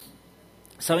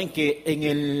Saben que en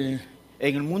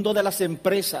el mundo de las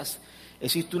empresas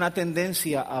existe una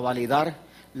tendencia a validar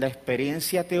la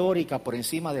experiencia teórica por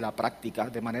encima de la práctica,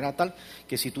 de manera tal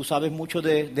que si tú sabes mucho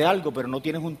de algo, pero no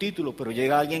tienes un título, pero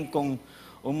llega alguien con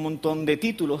un montón de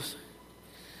títulos,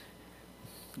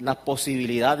 las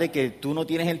posibilidades de que tú no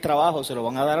tienes el trabajo, se lo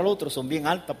van a dar al otro, son bien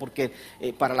altas, porque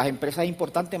para las empresas es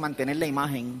importante mantener la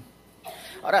imagen.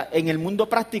 Ahora, en el mundo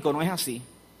práctico no es así.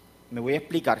 Me voy a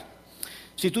explicar.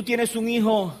 Si tú tienes un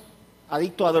hijo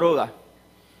adicto a droga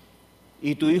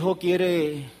y tu hijo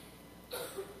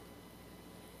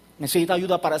necesita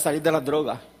ayuda para salir de las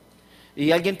drogas,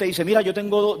 y alguien te dice, mira, yo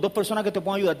tengo dos personas que te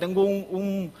pueden ayudar. Tengo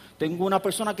una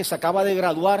persona que se acaba de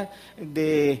graduar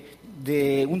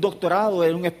de un doctorado,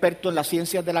 es un experto en las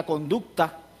ciencias de la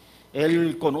conducta.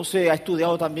 Él ha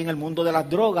estudiado también el mundo de las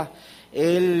drogas.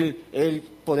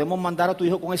 Podemos mandar a tu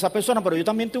hijo con esa persona, pero yo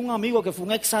también tengo un amigo que fue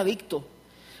un exadicto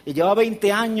y lleva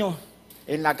 20 años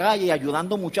en la calle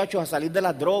ayudando muchachos a salir de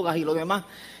las drogas y lo demás.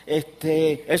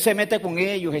 Él se mete con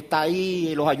ellos, está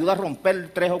ahí, los ayuda a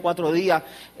romper 3 o 4 días.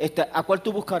 ¿A cuál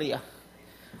tú buscarías?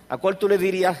 ¿A cuál tú le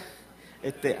dirías?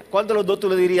 ¿A cuál de los dos tú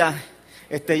le dirías?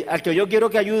 Al que yo quiero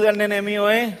que ayude al nene mío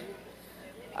es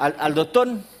al doctor.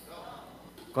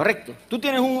 Correcto. Tú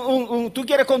tú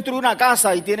quieres construir una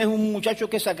casa y tienes un muchacho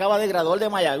que se acaba de graduar de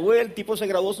Mayagüez, el tipo se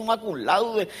graduó summa cum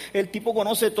laude, el tipo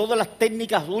conoce todas las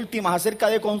técnicas últimas acerca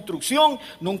de construcción,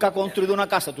 nunca ha construido una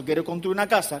casa. Tú quieres construir una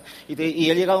casa y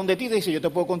él llega donde ti y te dice, yo te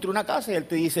puedo construir una casa, y él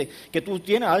te dice, ¿qué tú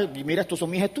tienes? Mira, estos son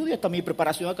mis estudios, esta es mi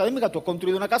preparación académica, tú has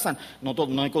construido una casa.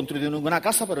 No he construido ninguna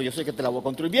casa, pero yo sé que te la voy a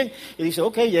construir bien. Y dice,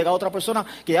 ok, llega otra persona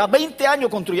que lleva 20 años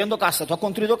construyendo casas. Tú has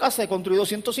construido casas, he construido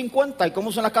 150, ¿y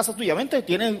cómo son las casas tuyas? Vente,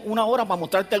 tienes una hora para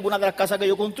mostrarte algunas de las casas que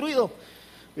yo he construido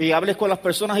y hables con las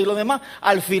personas y lo demás.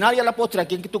 Al final y a la postre, ¿a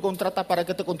quién tú contratas para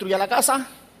que te construya la casa?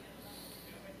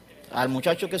 ¿Al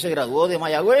muchacho que se graduó de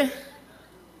Mayagüez?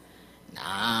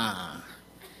 Nah,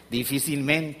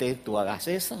 difícilmente tú hagas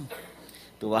eso.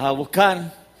 Tú vas a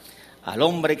buscar al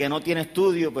hombre que no tiene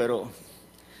estudio, pero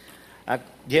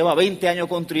lleva 20 años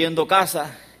construyendo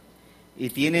casas y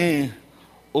tiene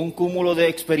un cúmulo de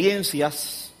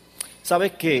experiencias.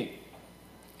 ¿Sabes qué?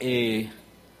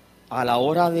 A la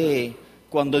hora de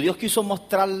cuando Dios quiso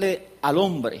mostrarle al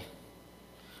hombre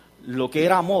lo que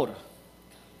era amor,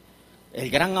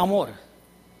 el gran amor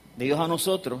de Dios a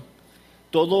nosotros,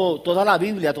 toda la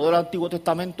Biblia, todo el Antiguo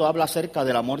Testamento habla acerca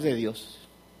del amor de Dios,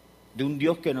 de un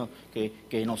Dios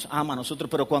que nos ama a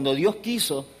nosotros. Pero cuando Dios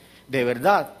quiso de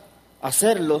verdad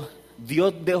hacerlo,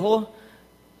 Dios dejó,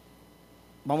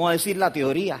 vamos a decir, la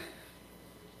teoría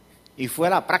y fue a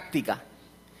la práctica.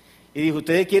 Y dijo,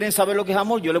 ustedes quieren saber lo que es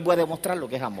amor, yo les voy a demostrar lo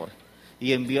que es amor.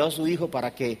 Y envió a su hijo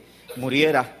para que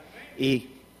muriera. Y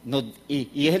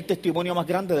es el testimonio más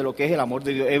grande de lo que es el amor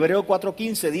de Dios. Hebreos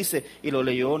 4:15 dice, y lo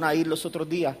leyó Nair los otros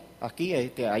días, aquí,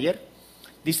 ayer,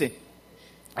 dice,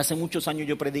 hace muchos años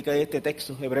yo prediqué este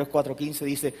texto, Hebreos 4:15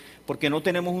 dice, porque no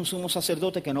tenemos un sumo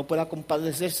sacerdote que no pueda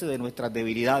compadecerse de nuestras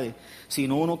debilidades,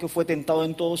 sino uno que fue tentado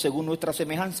en todo según nuestra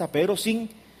semejanza, pero sin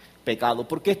pecado.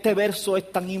 ¿Por qué este verso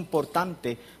es tan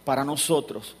importante para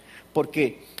nosotros?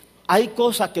 Porque hay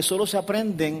cosas que solo se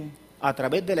aprenden a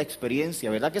través de la experiencia,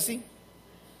 ¿verdad que sí?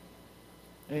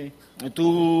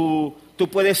 Tú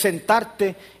puedes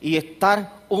sentarte y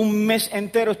estar un mes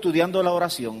entero estudiando la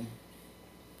oración.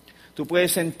 Tú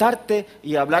puedes sentarte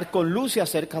y hablar con Lucy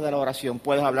acerca de la oración.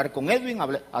 Puedes hablar con Edwin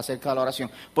acerca de la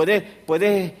oración.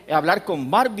 Puedes hablar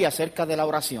con Barbie acerca de la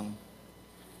oración.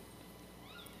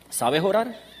 ¿Sabes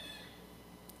orar?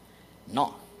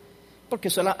 No, porque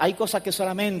hay cosas que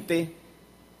solamente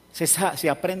se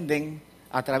aprenden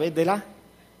a través de la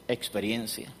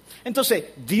experiencia. Entonces,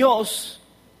 Dios,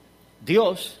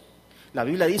 la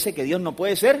Biblia dice que Dios no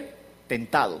puede ser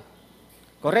tentado,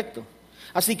 ¿correcto?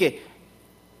 Así que,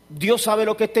 ¿Dios sabe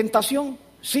lo que es tentación?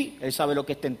 Sí, Él sabe lo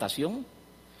que es tentación.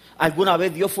 ¿Alguna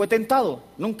vez Dios fue tentado?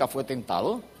 Nunca fue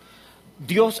tentado.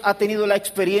 ¿Dios ha tenido la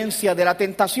experiencia de la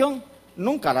tentación?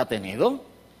 Nunca la ha tenido.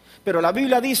 Pero la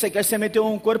Biblia dice que Él se metió en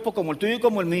un cuerpo como el tuyo y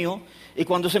como el mío. Y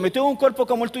cuando se metió en un cuerpo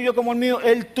como el tuyo y como el mío,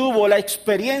 Él tuvo la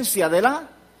experiencia de la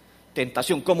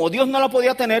tentación. Como Dios no la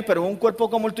podía tener, pero en un cuerpo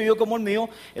como el tuyo y como el mío,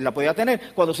 Él la podía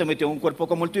tener. Cuando se metió en un cuerpo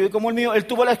como el tuyo y como el mío, Él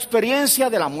tuvo la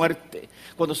experiencia de la muerte.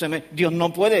 Dios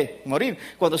no puede morir.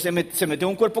 Cuando se metió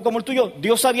en un cuerpo como el tuyo,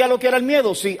 ¿Dios sabía lo que era el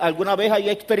miedo? Sí. ¿Alguna vez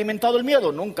había experimentado el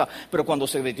miedo? Nunca. Pero cuando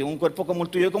se metió en un cuerpo como el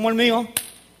tuyo y como el mío,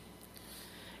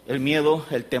 el miedo,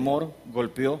 el temor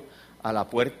golpeó a la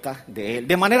puerta de Él.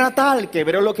 De manera tal que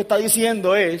Hebreo lo que está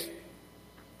diciendo es,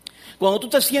 cuando tú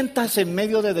te sientas en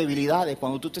medio de debilidades,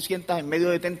 cuando tú te sientas en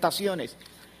medio de tentaciones,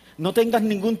 no tengas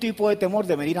ningún tipo de temor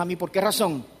de venir a mí. ¿Por qué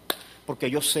razón? porque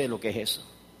yo sé lo que es eso.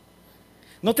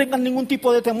 No tengas ningún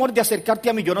tipo de temor de acercarte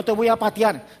a mí, yo no te voy a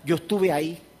patear, yo estuve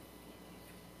ahí.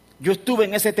 Yo estuve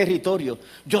en ese territorio,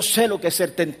 yo sé lo que es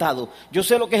ser tentado, yo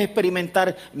sé lo que es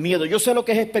experimentar miedo, yo sé lo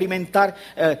que es experimentar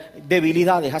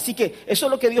debilidades. Así que eso es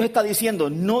lo que Dios está diciendo,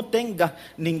 no tengas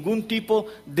ningún tipo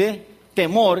de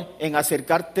temor en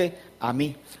acercarte a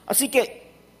mí. Así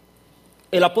que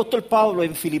el apóstol Pablo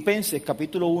en Filipenses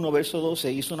capítulo 1 verso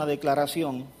 12 hizo una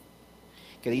declaración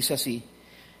que dice así: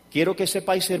 quiero que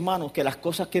sepáis, hermanos, que las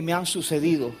cosas que me han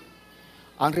sucedido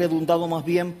han redundado más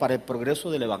bien para el progreso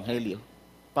del evangelio.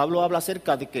 Pablo habla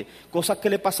acerca de que cosas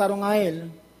que le pasaron a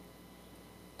él,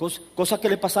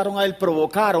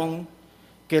 provocaron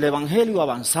que el evangelio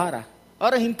avanzara.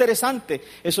 Ahora es interesante,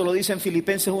 eso lo dice en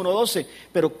Filipenses 1:12,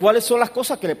 pero ¿cuáles son las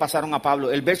cosas que le pasaron a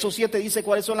Pablo? El verso 7 dice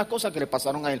cuáles son las cosas que le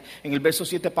pasaron a él. En el verso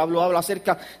 7 Pablo habla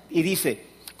acerca y dice: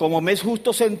 como me es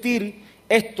justo sentir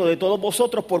esto de todos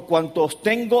vosotros por cuanto os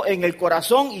tengo en el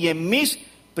corazón y en mis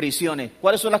prisiones.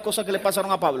 ¿Cuáles son las cosas que le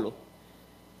pasaron a Pablo?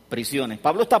 Prisiones.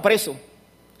 Pablo está preso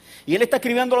y él está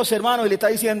escribiendo a los hermanos y le está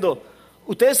diciendo: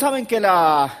 ustedes saben que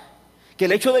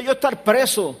el hecho de yo estar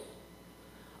preso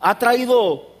ha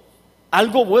traído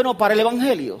algo bueno para el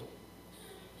evangelio.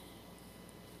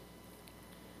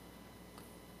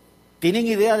 ¿Tienen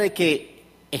idea de que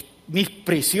mis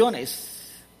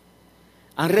prisiones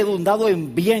han redundado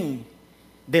en bien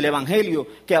del evangelio?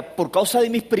 Que por causa de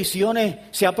mis prisiones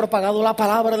se ha propagado la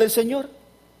palabra del Señor.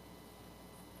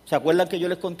 ¿Se acuerdan que yo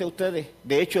les conté a ustedes?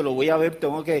 De hecho, lo voy a ver,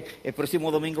 el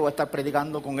próximo domingo voy a estar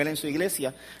predicando con él en su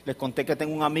iglesia. Les conté que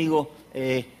tengo un amigo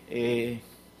que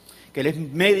él es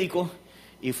médico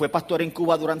y fue pastor en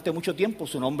Cuba durante mucho tiempo.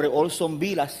 Su nombre es Olson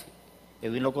Vilas.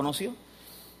 Edwin lo conoció.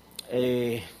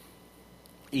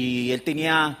 Y él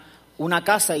tenía una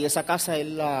casa y esa casa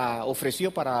él la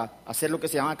ofreció para hacer lo que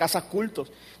se llama casas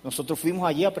cultos. Nosotros fuimos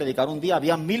allí a predicar un día.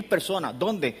 Había 1,000 personas.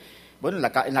 ¿Dónde? Bueno,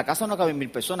 en la casa no caben 1,000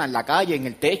 personas. En la calle, en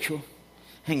el techo,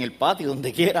 en el patio,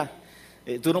 donde quiera.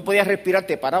 Tú no podías respirar.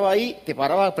 Te parabas ahí,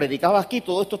 predicabas aquí.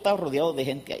 Todo esto estaba rodeado de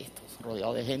gente ahí.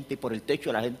 Rodeado de gente y por el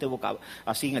techo la gente bocaba,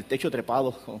 así en el techo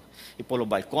trepado y por los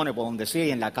balcones, por donde sea y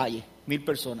en la calle, 1,000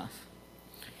 personas.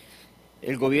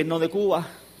 El gobierno de Cuba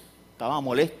estaba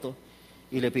molesto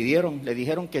y le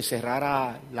dijeron que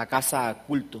cerrara la casa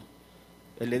culto.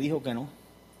 Él le dijo que no.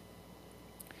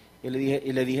 Y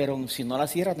le dijeron: si no la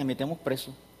cierras te metemos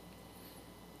preso.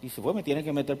 Y dice: pues me tienen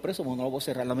que meter preso, pues no lo voy a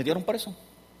cerrar. Lo metieron preso.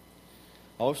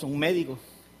 Ahora son un médico.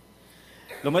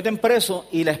 Lo meten preso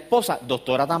y la esposa,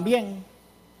 doctora también,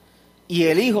 y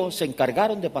el hijo se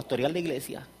encargaron de pastorear la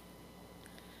iglesia.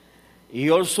 Y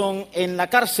Olson en la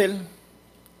cárcel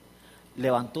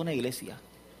levantó una iglesia.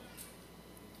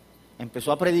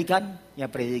 Empezó a predicar y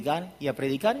a predicar y a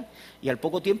predicar y al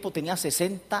poco tiempo tenía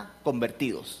 60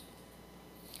 convertidos.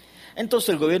 Entonces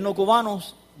el gobierno cubano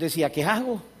decía: ¿qué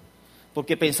hago?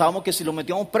 Porque pensábamos que si lo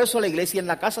metíamos preso la iglesia en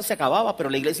la casa se acababa, pero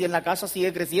la iglesia en la casa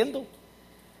sigue creciendo.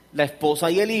 La esposa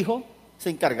y el hijo se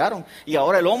encargaron. Y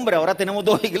ahora ahora tenemos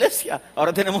 2 iglesias.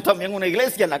 Ahora tenemos también una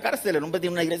iglesia en la cárcel. El hombre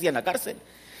tiene una iglesia en la cárcel.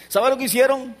 ¿Sabe lo que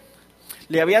hicieron?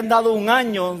 Le habían dado 1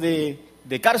 año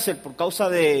de cárcel por causa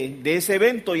de ese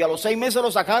evento y a los 6 meses lo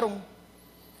sacaron.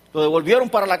 Lo devolvieron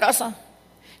para la casa.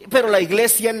 Pero la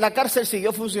iglesia en la cárcel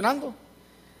siguió funcionando.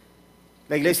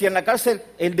 La iglesia en la cárcel,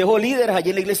 él dejó líderes allí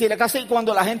en la iglesia en la cárcel y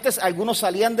cuando algunos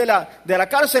salían de la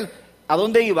cárcel, ¿a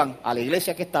dónde iban? A la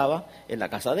iglesia que estaba en la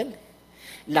casa de él.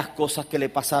 Las cosas que le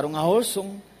pasaron a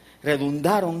Olson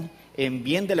redundaron en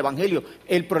bien del evangelio.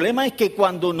 El problema es que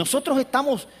cuando nosotros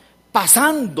estamos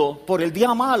pasando por el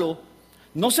día malo,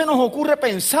 no se nos ocurre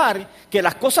pensar que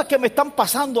las cosas que me están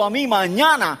pasando a mí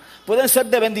mañana pueden ser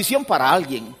de bendición para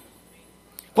alguien.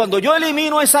 Cuando yo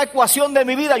elimino esa ecuación de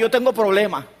mi vida, yo tengo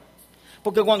problemas.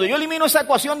 Porque cuando yo elimino esa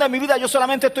ecuación de mi vida, yo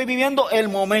solamente estoy viviendo el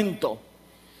momento.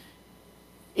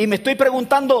 Y me estoy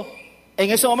preguntando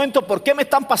en ese momento por qué me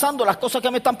están pasando las cosas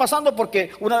que me están pasando, porque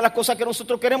una de las cosas que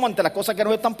nosotros queremos ante las cosas que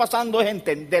nos están pasando es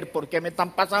entender por qué me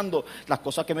están pasando las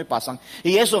cosas que me pasan.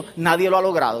 Y eso nadie lo ha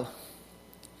logrado.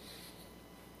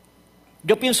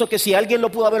 Yo pienso que si alguien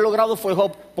lo pudo haber logrado fue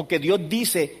Job, porque Dios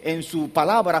dice en su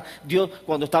palabra, Dios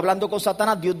cuando está hablando con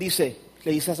Satanás, Dios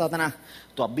le dice a Satanás: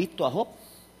 ¿tú has visto a Job?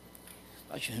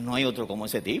 No hay otro como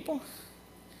ese tipo,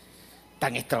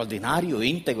 tan extraordinario,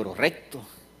 íntegro, recto.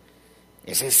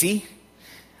 Ese sí.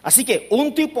 Así que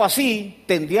un tipo así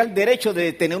tendría el derecho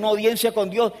de tener una audiencia con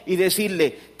Dios y decirle: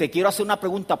 te quiero hacer una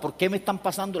pregunta, ¿por qué me están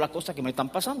pasando las cosas que me están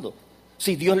pasando?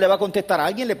 Si Dios le va a contestar a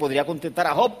alguien, le podría contestar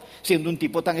a Job, siendo un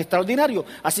tipo tan extraordinario.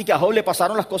 Así que a Job le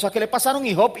pasaron las cosas que le pasaron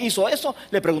y Job hizo eso,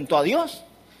 le preguntó a Dios.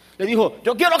 Le dijo,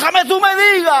 yo quiero que tú me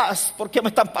digas por qué me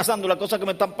están pasando las cosas que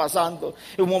me están pasando.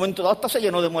 En un momento dado hasta se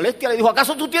llenó de molestia. Le dijo,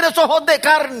 ¿acaso tú tienes ojos de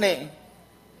carne?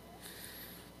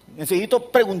 Necesito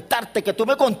preguntarte, que tú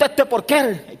me contestes por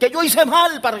qué. Que yo hice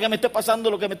mal para que me esté pasando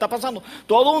lo que me está pasando.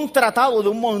 Todo un tratado de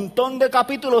un montón de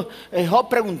capítulos, Job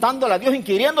preguntándole a Dios,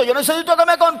 inquiriendo, yo necesito que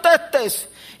me contestes.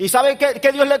 ¿Y sabe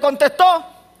qué Dios le contestó?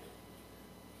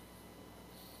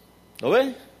 ¿Lo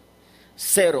ves?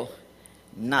 Cero.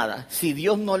 Nada. Si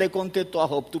Dios no le contestó a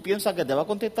Job, ¿tú piensas que te va a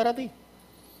contestar a ti?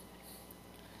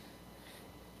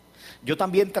 Yo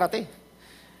también traté.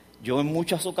 Yo en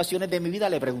muchas ocasiones de mi vida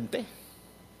le pregunté.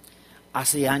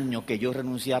 Hace años que yo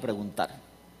renuncié a preguntar.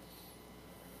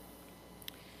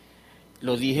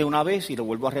 Lo dije una vez y lo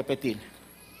vuelvo a repetir.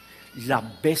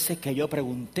 Las veces que yo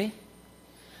pregunté,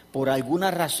 por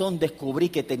alguna razón descubrí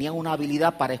que tenía una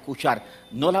habilidad para escuchar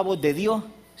no la voz de Dios,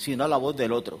 sino la voz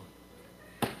del otro.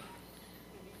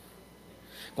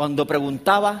 Cuando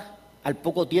preguntaba, al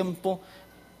poco tiempo,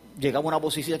 llegaba una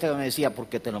vocecita que me decía,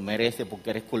 porque te lo mereces, porque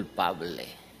eres culpable.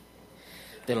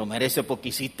 Te lo mereces porque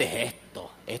hiciste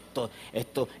esto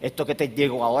que te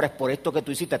llegó ahora es por esto que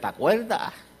tú hiciste, ¿te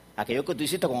acuerdas? Aquello que tú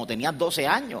hiciste cuando tenías 12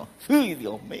 años. ¡Uy,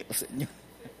 Dios mío, Señor!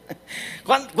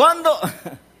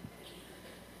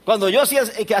 Cuando yo hacía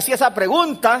esa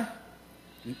pregunta,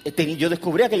 yo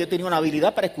descubría que yo tenía una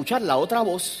habilidad para escuchar la otra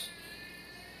voz.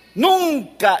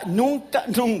 Nunca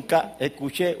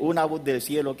escuché una voz del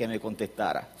cielo que me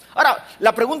contestara. Ahora,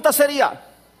 la pregunta sería,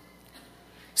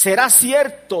 ¿será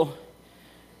cierto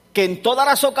que en todas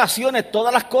las ocasiones,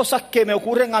 todas las cosas que me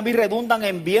ocurren a mí redundan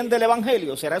en bien del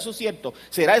Evangelio? ¿Será eso cierto?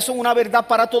 ¿Será eso una verdad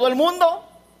para todo el mundo?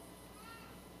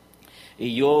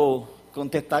 Y yo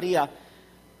contestaría,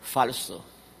 falso.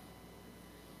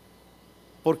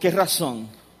 ¿Por qué razón?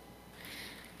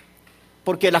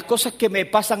 Porque las cosas que me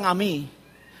pasan a mí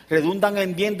redundan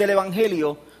en bien del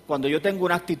Evangelio cuando yo tengo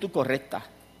una actitud correcta.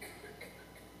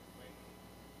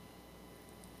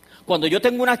 Cuando yo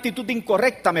tengo una actitud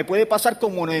incorrecta, me puede pasar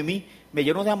como Noemí, me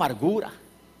lleno de amargura.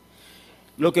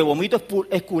 Lo que vomito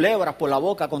es culebras por la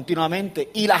boca continuamente.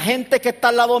 Y la gente que está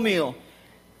al lado mío,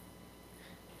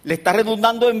 ¿le está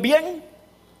redundando en bien?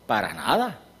 Para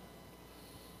nada.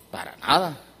 Para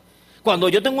nada. Cuando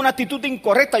yo tengo una actitud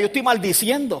incorrecta, yo estoy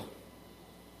maldiciendo.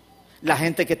 La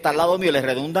gente que está al lado mío, ¿le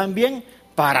redunda en bien?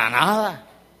 Para nada.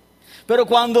 Pero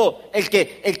cuando el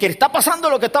que está pasando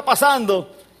lo que está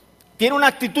pasando tiene una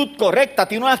actitud correcta,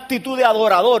 tiene una actitud de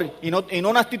adorador y no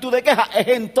una actitud de queja, es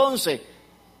entonces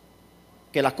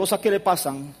que las cosas que le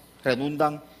pasan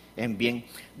redundan en bien.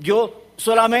 Yo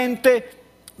solamente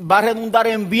va a redundar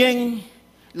en bien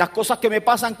las cosas que me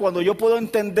pasan cuando yo puedo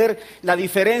entender la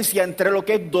diferencia entre lo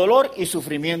que es dolor y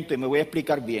sufrimiento, y me voy a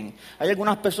explicar bien. Hay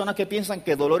algunas personas que piensan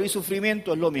que dolor y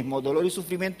sufrimiento es lo mismo. Dolor y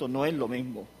sufrimiento no es lo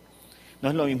mismo. No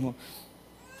es lo mismo.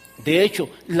 De hecho,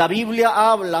 la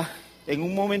Biblia habla, en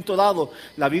un momento dado,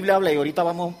 la Biblia habla, y ahorita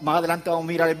más adelante vamos a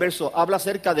mirar el verso, habla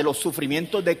acerca de los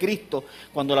sufrimientos de Cristo.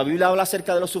 Cuando la Biblia habla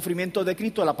acerca de los sufrimientos de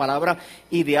Cristo, la palabra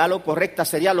ideal o correcta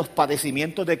sería los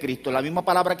padecimientos de Cristo. La misma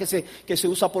palabra que se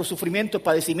usa por sufrimiento,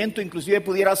 padecimiento, inclusive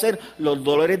pudiera ser los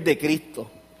dolores de Cristo.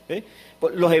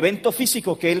 Los eventos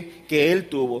físicos que él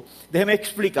tuvo. Déjeme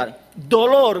explicar.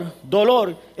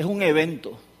 Dolor es un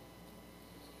evento.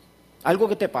 Algo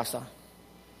que te pasa.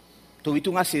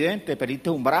 Tuviste un accidente, perdiste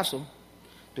un brazo,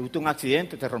 tuviste un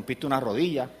accidente, te rompiste una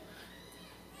rodilla,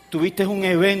 tuviste un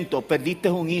evento, perdiste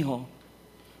un hijo,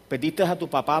 perdiste a tu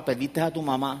papá, perdiste a tu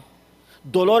mamá.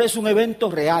 Dolor es un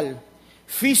evento real,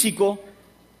 físico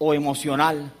o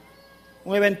emocional,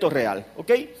 un evento real,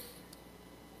 ¿ok?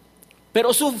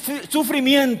 Pero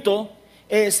sufrimiento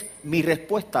es mi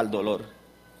respuesta al dolor.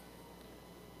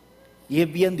 Y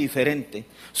es bien diferente.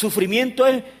 Sufrimiento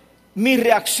es mi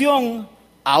reacción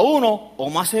a uno o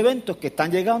más eventos que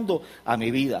están llegando a mi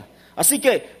vida. Así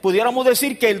que pudiéramos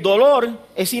decir que el dolor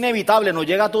es inevitable, nos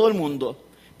llega a todo el mundo,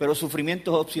 pero el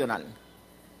sufrimiento es opcional.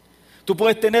 Tú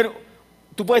puedes tener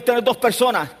dos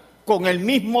personas con el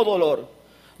mismo dolor.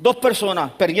 Dos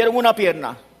personas perdieron una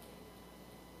pierna.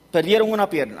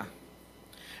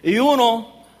 Y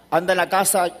uno anda en la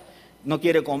casa, no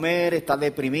quiere comer, está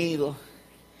deprimido,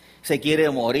 se quiere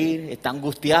morir, está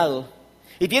angustiado.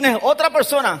 Y tienes otra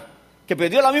persona que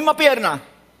perdió la misma pierna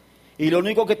y lo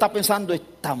único que está pensando es,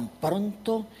 tan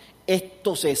pronto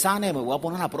esto se sane, me voy a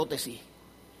poner una prótesis.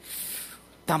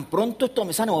 Tan pronto esto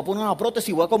me sane, me voy a poner una prótesis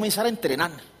y voy a comenzar a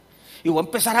entrenar. Y voy a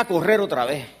empezar a correr otra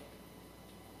vez.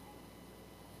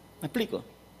 ¿Me explico?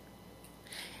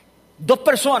 Dos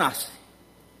personas,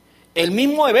 el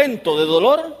mismo evento de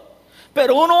dolor,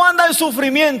 pero uno anda en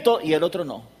sufrimiento y el otro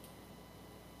no.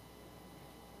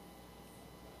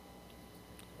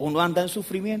 Uno anda en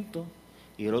sufrimiento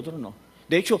y el otro no.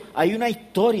 De hecho, hay una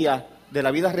historia de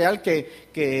la vida real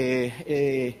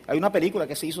hay una película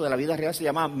que se hizo de la vida real, se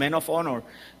llama Men of Honor.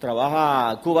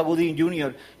 Trabaja Cuba Gooding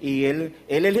Jr. y él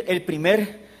es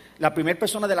la primera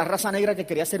persona de la raza negra que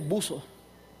quería ser buzo.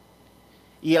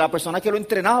 Y la persona que lo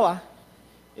entrenaba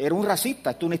era un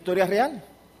racista. Esto es una historia real.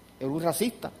 Era un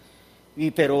racista.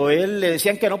 Pero él le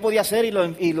decían que no podía hacer y lo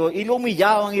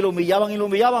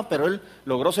humillaban, pero él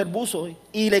logró ser buzo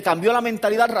y le cambió la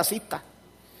mentalidad racista.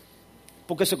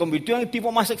 Porque se convirtió en el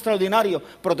tipo más extraordinario,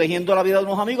 protegiendo la vida de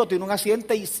unos amigos. Tiene un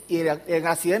accidente y el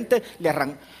accidente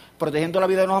protegiendo la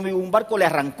vida de unos amigos, un barco le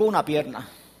arrancó una pierna,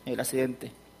 el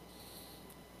accidente.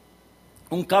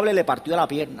 Un cable le partió la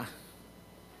pierna.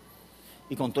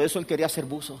 Y con todo eso él quería ser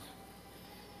buzo.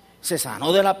 Se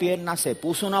sanó de la pierna, se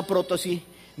puso una prótesis.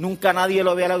 Nunca nadie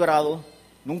lo había logrado.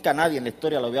 Nunca nadie en la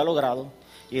historia lo había logrado.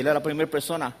 Y él era la primera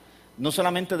persona, no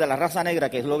solamente de la raza negra,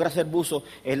 que logra ser buzo,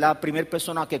 es la primera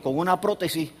persona que con una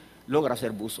prótesis logra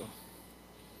ser buzo.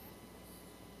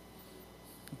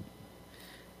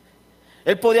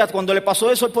 Él podía, cuando le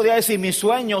pasó eso, él podía decir, mis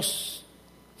sueños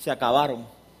se acabaron.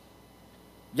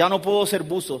 Ya no puedo ser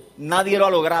buzo, nadie lo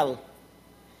ha logrado.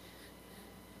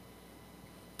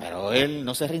 Pero él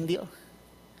no se rindió.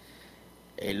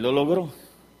 Él lo logró.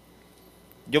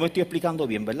 Yo me estoy explicando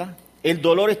bien, ¿verdad? El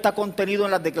dolor está contenido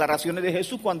en las declaraciones de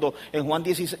Jesús cuando en Juan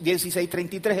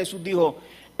 16:33 Jesús dijo,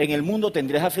 en el mundo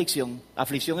tendréis aflicción.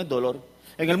 Aflicción es dolor.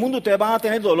 En el mundo ustedes van a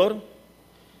tener dolor.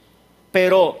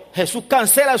 Pero Jesús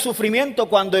cancela el sufrimiento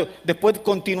cuando después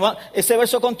continúa, ese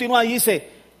verso continúa y dice,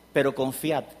 pero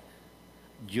confiad,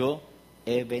 yo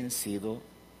he vencido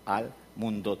al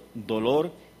mundo.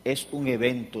 Dolor es un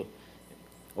evento,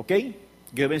 ¿ok?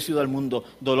 Yo he vencido al mundo.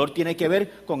 Dolor tiene que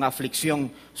ver con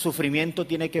aflicción. Sufrimiento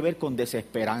tiene que ver con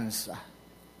desesperanza.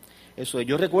 Eso es.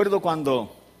 Yo recuerdo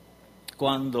cuando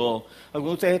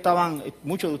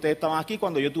muchos de ustedes estaban aquí,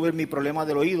 cuando yo tuve mi problema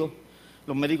del oído.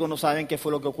 Los médicos no saben qué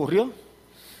fue lo que ocurrió.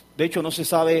 De hecho, no se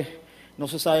sabe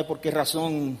por qué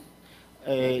razón,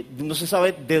 no se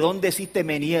sabe de dónde existe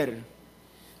Meniere.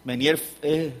 Meniere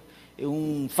es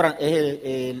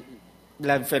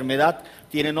la enfermedad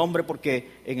tiene nombre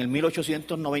porque en el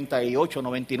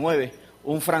 1898-99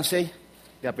 un francés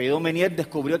de apellido Meniere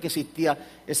descubrió que existía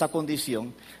esa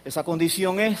condición. Esa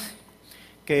condición es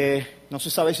que no se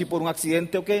sabe si por un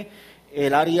accidente o qué,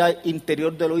 el área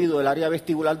interior del oído, el área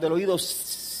vestibular del oído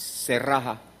se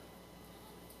raja.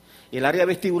 Y el área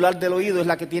vestibular del oído es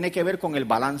la que tiene que ver con el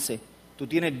balance. Tú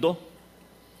tienes dos,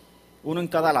 uno en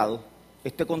cada lado.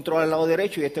 Este controla el lado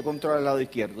derecho y este controla el lado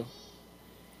izquierdo.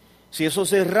 Si eso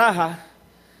se raja,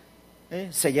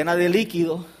 se llena de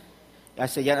líquido,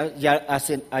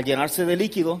 al llenarse de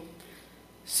líquido,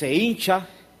 se hincha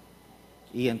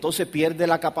y entonces pierde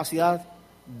la capacidad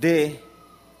del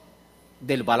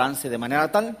balance, de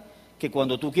manera tal que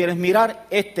cuando tú quieres mirar,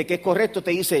 que es correcto,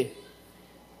 te dice,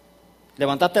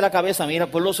 levantaste la cabeza,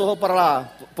 mira, pon los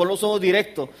ojos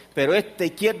directos, pero este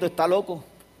izquierdo está loco.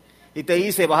 Y te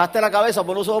dice, bajaste la cabeza,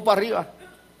 pon los ojos para arriba.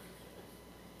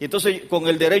 Y entonces con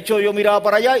el derecho yo miraba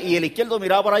para allá y el izquierdo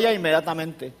miraba para allá,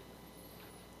 inmediatamente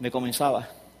me comenzaba.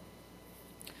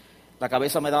 La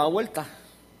cabeza me daba vuelta.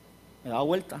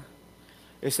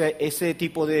 Ese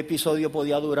tipo de episodio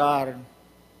podía durar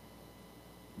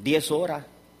 10 horas,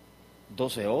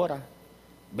 12 horas,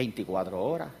 24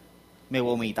 horas. Me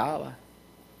vomitaba.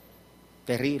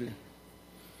 Terrible.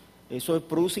 Eso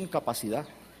produce incapacidad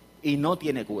y no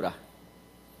tiene cura.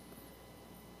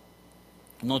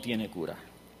 No tiene cura.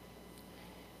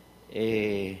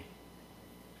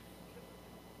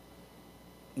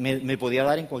 Me podía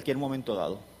dar en cualquier momento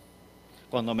dado.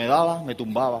 Cuando me daba, me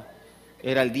tumbaba.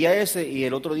 Era el día ese y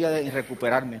el otro día de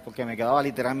recuperarme, porque me quedaba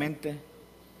literalmente.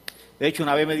 De hecho,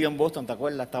 una vez me dio en Boston, ¿te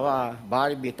acuerdas? Estaba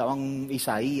Barbie, estaba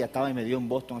Isaías, y me dio en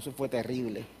Boston. Eso fue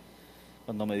terrible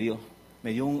cuando me dio.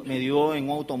 Me dio en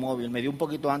un automóvil, me dio un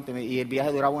poquito antes y el viaje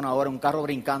duraba 1 hora, un carro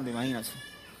brincando, imagínense.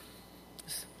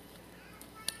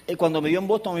 Cuando me dio en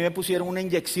Boston, a mí me pusieron una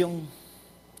inyección.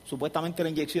 Supuestamente la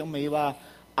inyección me iba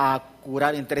a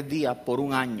curar en 3 días por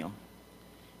 1 año.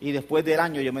 Y después del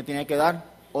año yo me tenía que dar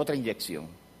otra inyección.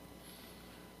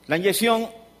 La inyección,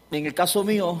 en el caso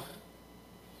mío,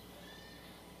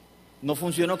 no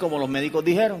funcionó como los médicos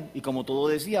dijeron. Y como todo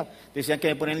decían que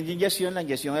me ponían la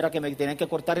inyección era que me tenían que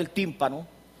cortar el tímpano.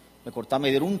 Me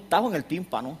dieron un tajo en el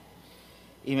tímpano.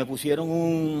 Y me pusieron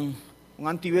un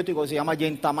antibiótico que se llama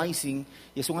gentamicin,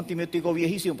 y es un antibiótico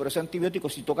viejísimo, pero ese antibiótico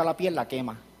si toca la piel la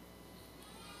quema.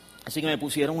 Así que me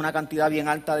pusieron una cantidad bien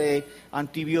alta de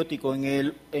antibiótico en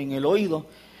el oído,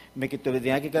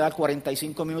 tenía que quedar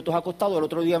 45 minutos acostado, el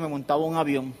otro día me montaba un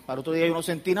avión, al otro día yo no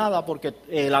sentí nada porque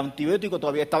el antibiótico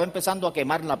todavía estaba empezando a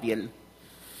quemar la piel.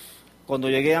 Cuando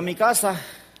llegué a mi casa,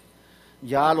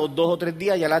 ya a los 2 o 3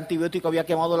 días ya el antibiótico había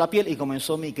quemado la piel y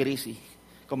comenzó mi crisis.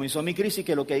 Comenzó mi crisis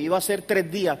que lo que iba a ser 3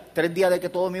 días de que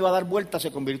todo me iba a dar vuelta,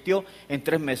 se convirtió en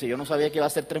 3 meses. Yo no sabía que iba a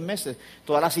ser 3 meses.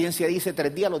 Toda la ciencia dice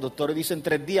 3 días, los doctores dicen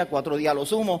 3 días, 4 días lo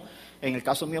sumo. En el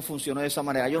caso mío funcionó de esa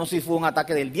manera. Yo no sé si fue un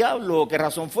ataque del diablo o qué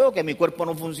razón fue o que mi cuerpo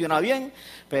no funciona bien,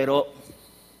 pero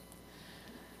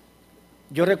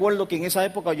yo recuerdo que en esa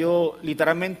época yo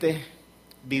literalmente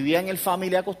vivía en el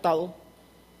family acostado.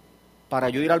 Para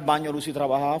yo ir al baño, Lucy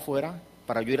trabajaba afuera,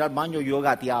 para yo ir al baño yo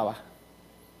gateaba.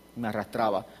 Me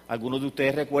arrastraba. Algunos de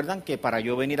ustedes recuerdan que para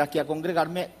yo venir aquí a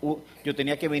congregarme, yo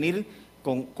tenía que venir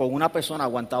con una persona,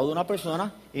 aguantado de una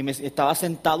persona, y estaba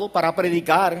sentado para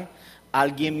predicar.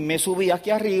 Alguien me subía aquí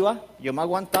arriba, yo me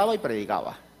aguantaba y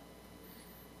predicaba.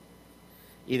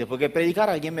 Y después que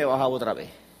predicara, alguien me bajaba otra vez.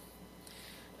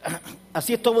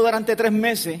 Así estuvo durante 3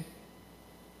 meses.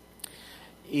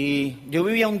 Y yo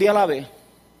vivía un día a la vez.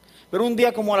 Pero un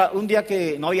día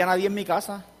que no había nadie en mi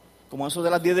casa, como eso de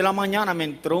las 10 de la mañana, me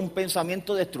entró un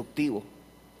pensamiento destructivo.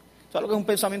 ¿Sabes lo que es un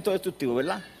pensamiento destructivo,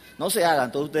 verdad? No se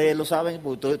hagan, todos ustedes lo saben,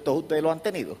 porque todos ustedes lo han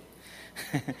tenido.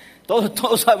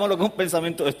 todos sabemos lo que es un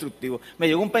pensamiento destructivo. Me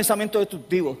llegó un pensamiento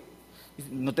destructivo.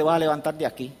 No te vas a levantar de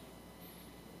aquí.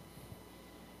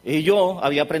 Y yo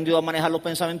había aprendido a manejar los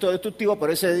pensamientos destructivos,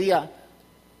 pero ese día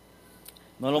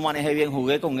no lo manejé bien,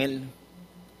 jugué con él.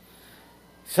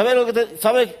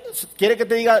 ¿Sabes? ¿Quiere que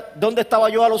te diga dónde estaba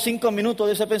yo a los 5 minutos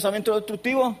de ese pensamiento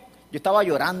destructivo? Yo estaba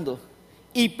llorando,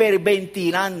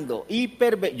 hiperventilando,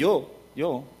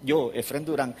 yo, Efren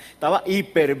Durán, estaba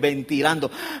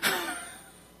hiperventilando.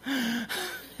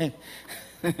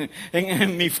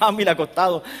 en mi familia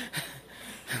acostado.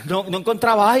 No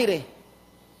encontraba aire.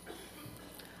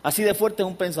 Así de fuerte es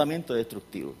un pensamiento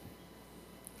destructivo.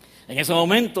 En ese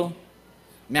momento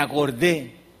me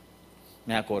acordé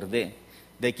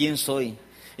de quién soy.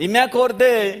 Y me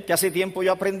acordé que hace tiempo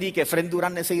yo aprendí que Efren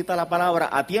Durán necesita la palabra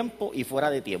a tiempo y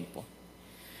fuera de tiempo.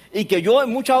 Y que yo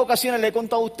en muchas ocasiones le he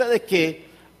contado a ustedes que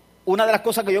una de las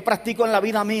cosas que yo practico en la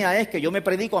vida mía es que yo me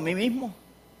predico a mí mismo.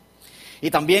 Y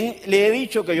también le he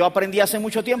dicho que yo aprendí hace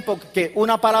mucho tiempo que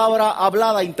una palabra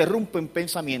hablada interrumpe un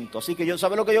pensamiento. Así que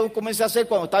 ¿sabe lo que yo comencé a hacer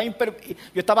cuando yo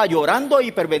estaba llorando e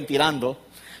hiperventilando?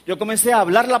 Yo comencé a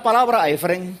hablar la palabra a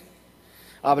Efren,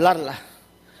 hablar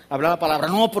la palabra.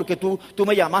 No, porque tú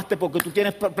me llamaste, porque tú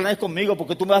tienes planes conmigo,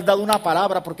 porque tú me has dado una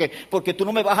palabra, porque tú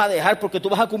no me vas a dejar, porque tú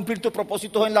vas a cumplir tus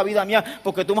propósitos en la vida mía,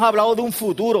 porque tú me has hablado de un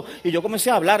futuro. Y yo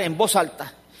comencé a hablar en voz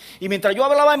alta. Y mientras yo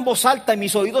hablaba en voz alta y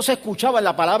mis oídos se escuchaban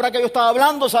la palabra que yo estaba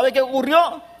hablando, ¿sabe qué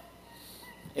ocurrió?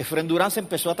 Efren Durán se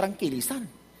empezó a tranquilizar,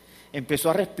 empezó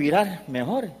a respirar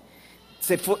mejor.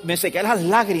 Me sequé las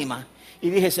lágrimas y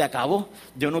dije, se acabó.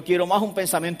 Yo no quiero más un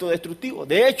pensamiento destructivo.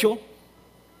 De hecho,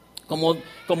 como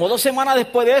 2 semanas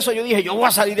después de eso, yo dije, yo voy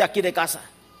a salir de aquí de casa.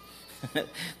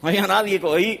 No había nadie,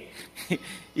 cogí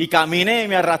y caminé,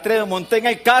 me arrastré, me monté en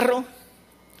el carro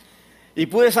y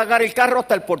pude sacar el carro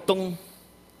hasta el portón.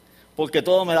 Porque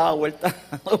todo me daba vuelta,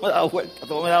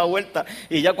 todo me daba vuelta.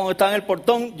 Y ya cuando estaba en el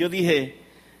portón, yo dije,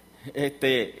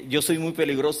 yo soy muy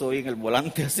peligroso hoy en el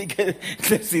volante, así que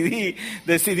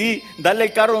decidí darle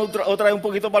el carro otra vez un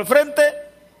poquito para el frente.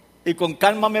 Y con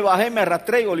calma me bajé, me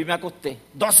arrastré y volví y me acosté.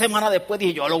 2 semanas después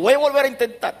dije, yo lo voy a volver a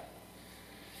intentar.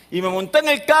 Y me monté en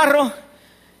el carro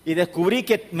y descubrí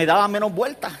que me daba menos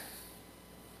vueltas.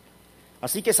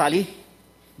 Así que salí.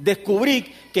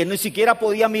 Descubrí que ni siquiera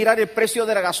podía mirar el precio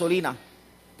de la gasolina.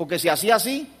 Porque si hacía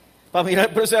así, para mirar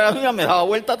el precio de la gasolina me daba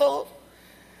vuelta todo.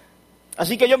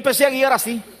 Así que yo empecé a guiar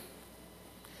así.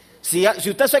 Si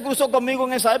usted se cruzó conmigo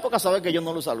en esa época, sabe que yo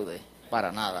no lo saludé.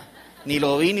 Para nada. Ni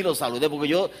lo vi ni lo saludé, porque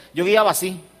yo guiaba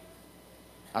así.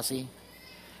 Así.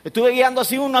 Estuve guiando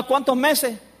así unos cuantos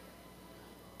meses.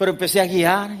 Pero empecé a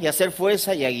guiar y a hacer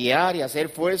fuerza y a guiar y a hacer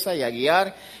fuerza y a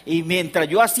guiar. Y mientras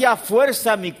yo hacía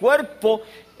fuerza, mi cuerpo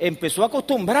empezó a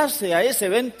acostumbrarse a ese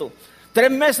evento.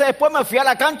 3 meses después me fui a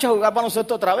la cancha a jugar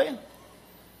baloncesto otra vez.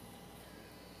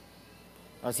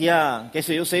 Hacía,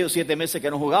 6 o 7 meses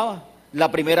que no jugaba.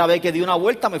 La primera vez que di una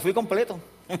vuelta me fui completo.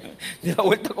 Di la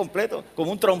vuelta completo,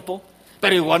 como un trompo.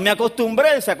 Pero igual me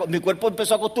acostumbré, mi cuerpo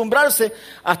empezó a acostumbrarse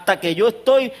hasta que yo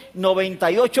estoy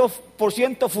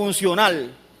 98%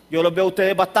 funcional. Yo los veo a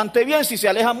ustedes bastante bien, si se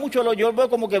alejan mucho, yo los veo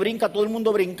como que brinca, todo el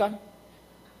mundo brinca.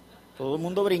 Todo el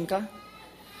mundo brinca.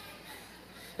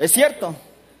 ¿Es cierto?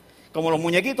 Como los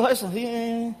muñequitos esos.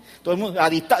 ¿Sí? Todo el mundo,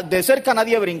 de cerca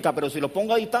nadie brinca, pero si los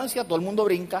pongo a distancia, todo el mundo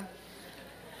brinca.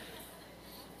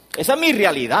 Esa es mi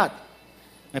realidad.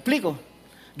 ¿Me explico?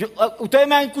 ¿Ustedes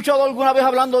me han escuchado alguna vez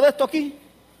hablando de esto aquí?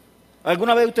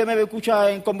 ¿Alguna vez usted me escucha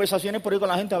en conversaciones por ahí con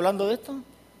la gente hablando de esto?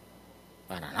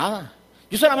 Para nada.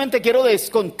 Yo solamente quiero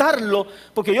descontarlo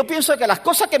porque yo pienso que las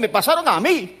cosas que me pasaron a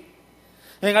mí,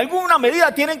 en alguna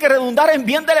medida tienen que redundar en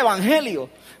bien del Evangelio.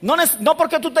 No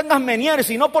porque tú tengas menier,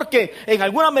 sino porque en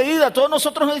alguna medida todos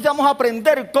nosotros necesitamos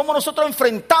aprender cómo nosotros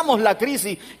enfrentamos la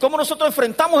crisis, cómo nosotros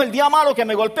enfrentamos el día malo que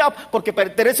me golpea, porque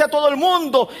pertenece a todo el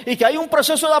mundo y que hay un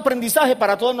proceso de aprendizaje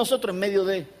para todos nosotros en medio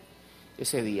de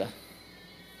ese día.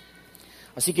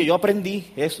 Así que yo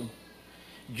aprendí eso.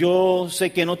 Yo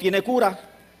sé que no tiene cura.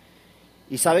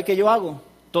 ¿Y sabe qué yo hago?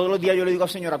 Todos los días yo le digo al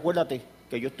Señor, acuérdate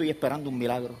que yo estoy esperando un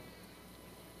milagro.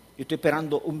 Yo estoy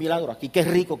esperando un milagro aquí. Qué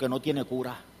rico que no tiene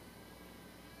cura.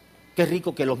 Qué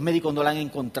rico que los médicos no la han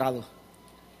encontrado.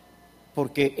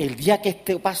 Porque el día que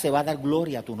este pase va a dar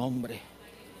gloria a tu nombre.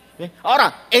 ¿Eh?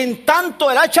 Ahora, en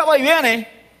tanto el hacha va y viene,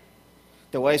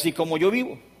 te voy a decir cómo yo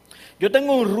vivo. Yo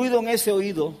tengo un ruido en ese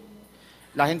oído.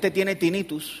 La gente tiene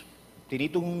tinnitus.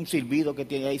 Tinnitus es un silbido que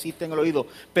tiene, ahí existe en el oído.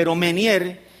 Pero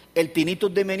Menier, el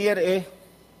tinnitus de Menier es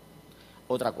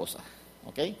otra cosa.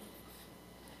 ¿Ok?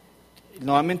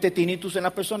 Normalmente tinnitus en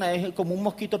las personas es como un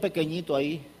mosquito pequeñito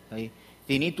ahí.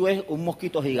 Tinnitus es un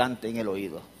mosquito gigante en el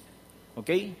oído. ¿Ok?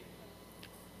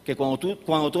 Que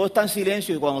cuando todo está en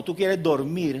silencio y cuando tú quieres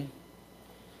dormir,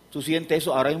 tú sientes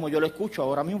eso. Ahora mismo yo lo escucho,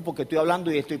 ahora mismo porque estoy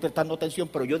hablando y estoy prestando atención,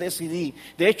 pero yo decidí.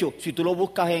 De hecho, si tú lo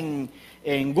buscas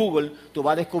en Google, tú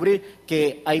vas a descubrir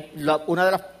que hay una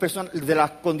de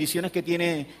las condiciones que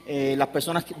tiene las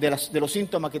personas, de los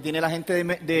síntomas que tiene la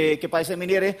gente que padece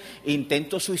Menier es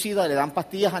intentos suicidas, le dan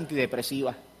pastillas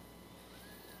antidepresivas.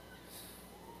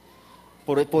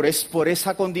 Por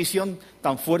esa condición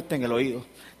tan fuerte en el oído.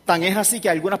 Tan es así que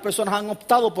algunas personas han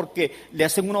optado porque le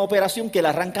hacen una operación que le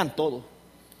arrancan todo.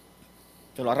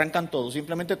 Te lo arrancan todo,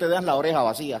 simplemente te dejan la oreja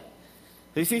vacía.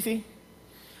 Sí.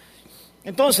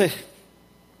 Entonces,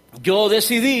 yo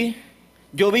decidí,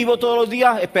 yo vivo todos los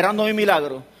días esperando mi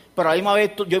milagro, pero a la misma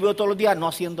vez yo vivo todos los días no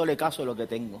haciéndole caso de lo que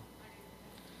tengo.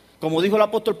 Como dijo el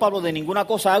apóstol Pablo, de ninguna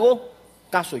cosa hago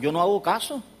caso, yo no hago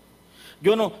caso.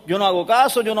 Yo no hago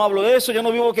caso, yo no hablo de eso, yo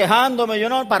no vivo quejándome,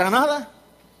 para nada.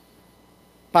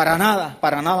 Para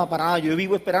nada. Yo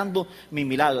vivo esperando mi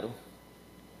milagro.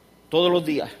 Todos los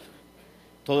días.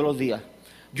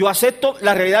 Yo acepto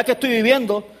la realidad que estoy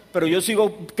viviendo, pero yo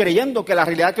sigo creyendo que la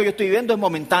realidad que yo estoy viviendo es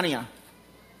momentánea.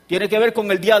 Tiene que ver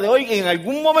con el día de hoy y en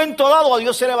algún momento dado a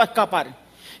Dios se le va a escapar.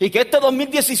 Y que este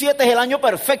 2017 es el año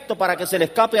perfecto para que se le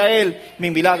escape a Él mi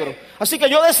milagro. Así que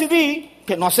yo decidí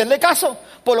que no hacerle caso.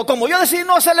 Como yo decidí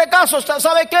no hacerle caso,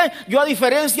 ¿sabe qué? Yo, a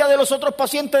diferencia de los otros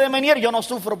pacientes de Menier, yo no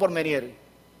sufro por Menier.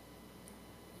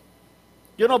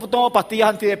 Yo no tomo pastillas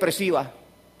antidepresivas.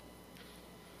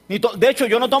 De hecho,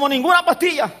 yo no tomo ninguna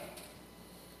pastilla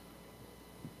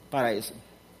para eso.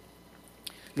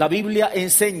 La Biblia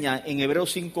enseña en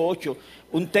Hebreos 5:8,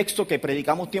 un texto que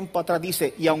predicamos tiempo atrás,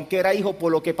 dice, y aunque era hijo,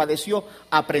 por lo que padeció,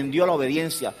 aprendió la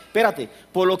obediencia. Espérate,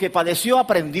 por lo que padeció,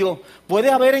 aprendió.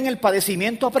 ¿Puede haber en el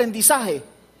padecimiento aprendizaje?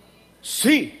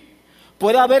 Sí.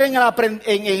 ¿Puede haber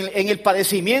en el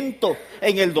padecimiento,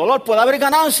 en el dolor, puede haber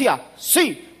ganancia?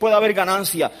 Sí, puede haber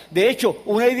ganancia. De hecho,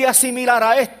 una idea similar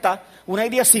a esta,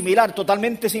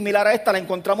 totalmente similar a esta, la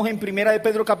encontramos en 1 de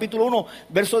Pedro capítulo 1,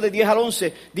 versos de 10 al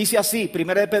 11. Dice así,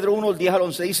 1 de Pedro 1, 10 al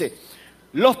 11, dice,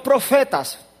 los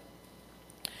profetas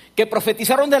que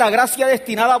profetizaron de la gracia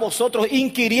destinada a vosotros,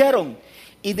 inquirieron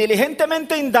y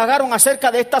diligentemente indagaron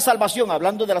acerca de esta salvación,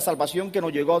 hablando de la salvación que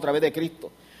nos llegó a través de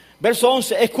Cristo. Verso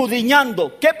 11,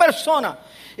 escudriñando qué persona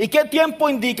y qué tiempo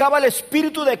indicaba el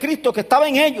Espíritu de Cristo que estaba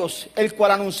en ellos, el cual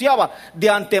anunciaba de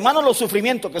antemano los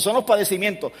sufrimientos, que son los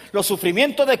padecimientos, los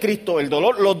sufrimientos de Cristo, el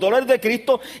dolor, los dolores de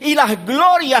Cristo y las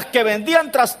glorias que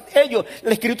vendían tras ellos.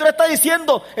 La Escritura está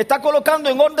diciendo, está colocando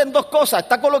en orden dos cosas,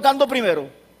 está colocando primero.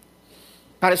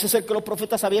 Parece ser que los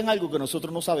profetas sabían algo que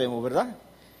nosotros no sabemos, ¿verdad?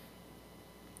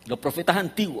 Los profetas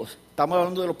antiguos, estamos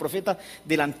hablando de los profetas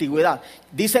de la antigüedad.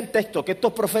 Dice el texto que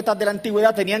estos profetas de la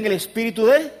antigüedad tenían el Espíritu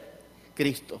de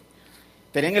Cristo.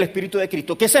 Tenían el Espíritu de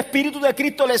Cristo. Que ese Espíritu de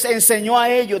Cristo les enseñó a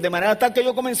ellos, de manera tal que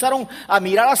ellos comenzaron a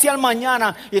mirar hacia el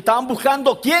mañana y estaban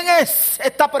buscando quién es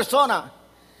esta persona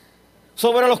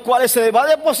sobre los cuales se va a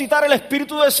depositar el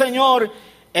Espíritu del Señor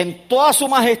en toda su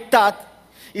majestad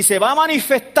y se va a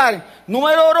manifestar,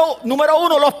 número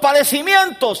uno, los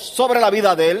padecimientos sobre la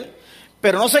vida de él.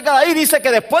 Pero no se queda ahí, dice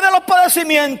que después de los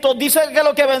padecimientos, dice que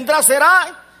lo que vendrá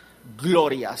será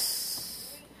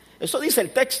glorias. Eso dice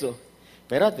el texto.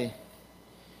 Espérate,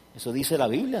 eso dice la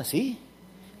Biblia, sí.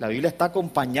 La Biblia está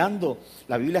acompañando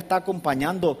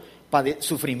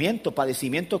sufrimiento,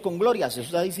 padecimiento con gloria. Eso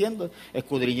está diciendo,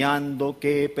 escudriñando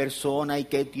qué persona y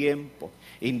qué tiempo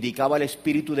indicaba el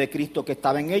Espíritu de Cristo que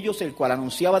estaba en ellos, el cual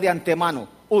anunciaba de antemano,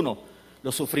 uno,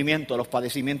 los sufrimientos, los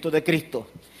padecimientos de Cristo.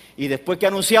 Y después que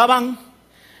anunciaban,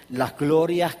 las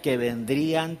glorias que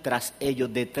vendrían tras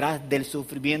ellos. Detrás del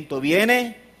sufrimiento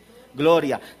viene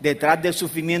gloria. Detrás del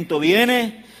sufrimiento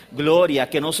viene gloria.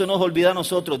 Que no se nos olvida a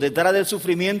nosotros. Detrás del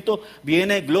sufrimiento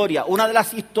viene gloria. Una de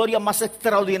las historias más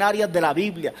extraordinarias de la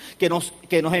Biblia que nos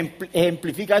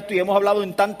ejemplifica esto, y hemos hablado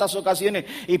en tantas ocasiones,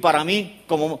 y para mí,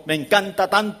 como me encanta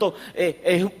tanto,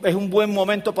 es un buen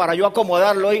momento para yo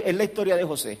acomodarlo hoy, es la historia de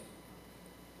José.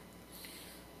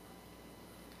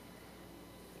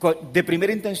 De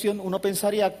primera intención uno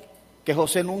pensaría que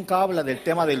José nunca habla del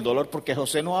tema del dolor, porque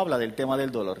José no habla del tema del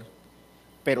dolor,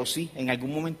 pero sí, en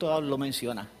algún momento dado lo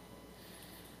menciona.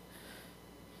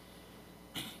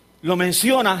 Lo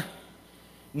menciona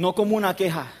no como una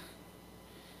queja,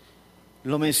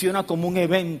 lo menciona como un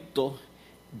evento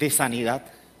de sanidad,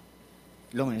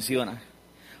 lo menciona.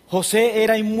 ¿José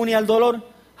era inmune al dolor?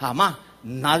 Jamás,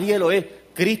 nadie lo es.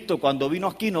 Cristo cuando vino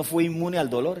aquí no fue inmune al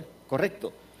dolor,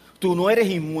 ¿correcto? Tú no eres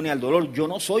inmune al dolor, yo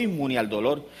no soy inmune al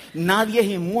dolor. Nadie es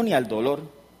inmune al dolor.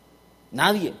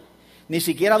 Nadie. Ni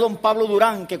siquiera don Pablo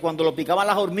Durán, que cuando lo picaban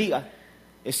las hormigas,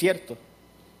 es cierto.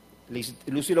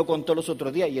 Lucy lo contó los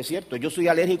otros días y es cierto. Yo soy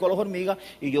alérgico a las hormigas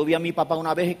y yo vi a mi papá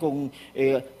una vez con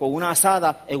una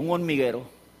asada en un hormiguero.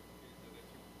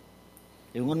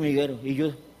 En un hormiguero. Y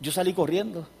yo salí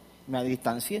corriendo, me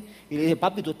distancié y le dije,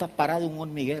 papi, tú estás parado en un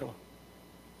hormiguero.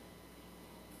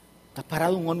 Estás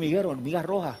parado en un hormiguero, hormigas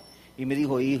rojas. Y me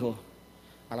dijo, hijo,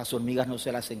 a las hormigas no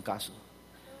se le hacen caso.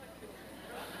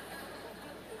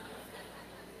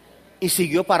 Y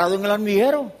siguió parado en el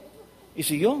hormiguero. Y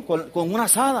siguió con una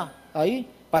asada ahí,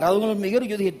 parado en el hormiguero. Y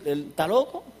yo dije, ¿está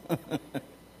loco?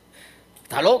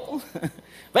 ¿Está loco?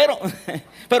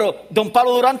 Pero don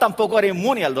Pablo Durán tampoco era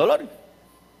inmune al dolor. ¿Me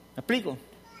explico?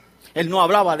 Él no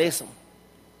hablaba de eso.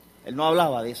 Él no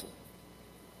hablaba de eso.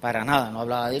 Para nada, no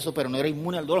hablaba de eso, pero no era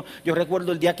inmune al dolor. Yo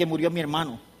recuerdo el día que murió mi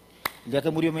hermano. El día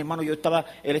que murió mi hermano,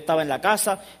 él estaba en la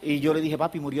casa y yo le dije,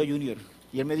 papi, murió Junior.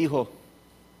 Y él me dijo,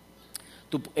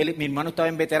 mi hermano estaba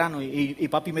en veterano y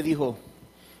papi me dijo,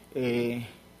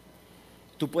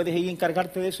 ¿tú puedes ir a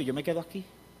encargarte de eso? Y yo me quedo aquí.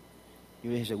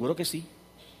 Yo dije, seguro que sí.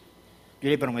 Yo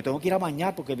dije, pero me tengo que ir a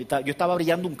bañar porque yo estaba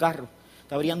brillando un carro.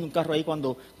 Estaba brillando un carro ahí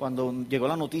cuando llegó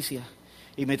la noticia.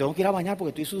 Y me tengo que ir a bañar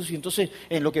porque estoy sucio. Entonces,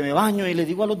 en lo que me baño y le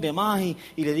digo a los demás y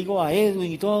le digo a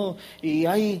Edwin y todo, y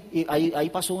ahí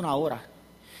pasó una hora.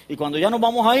 Y cuando ya nos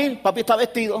vamos a ir, papi está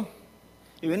vestido.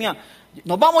 Y venía,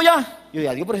 ¿nos vamos ya? Yo dije,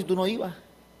 adiós, pero si tú no ibas.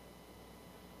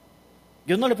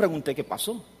 Yo no le pregunté qué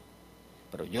pasó,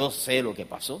 pero yo sé lo que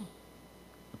pasó.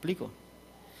 ¿Me explico?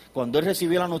 Cuando él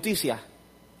recibió la noticia,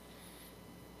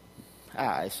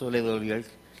 eso le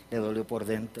dolió por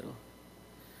dentro.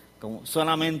 Como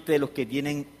solamente los que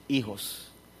tienen hijos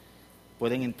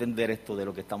pueden entender esto de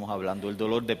lo que estamos hablando, el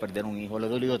dolor de perder un hijo, le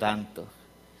dolió tanto.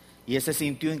 Y él se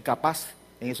sintió incapaz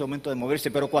en ese momento de moverse,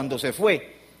 pero cuando se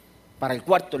fue para el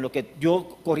cuarto, en lo que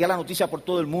yo corría la noticia por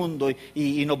todo el mundo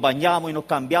y nos bañamos y nos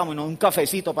cambiamos y nos un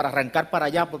cafecito para arrancar para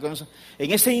allá, porque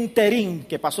en ese interín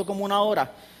que pasó como una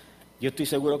hora, yo estoy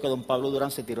seguro que don Pablo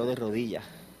Durán se tiró de rodillas.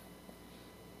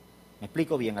 Me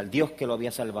explico bien, al Dios que lo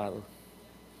había salvado,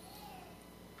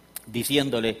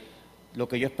 diciéndole, lo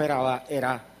que yo esperaba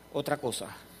era otra cosa.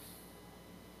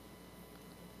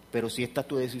 Pero si esta es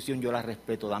tu decisión, yo la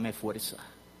respeto, dame fuerza.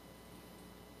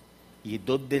 Y el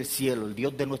Dios del cielo, el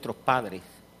Dios de nuestros padres,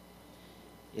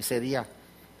 ese día,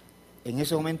 en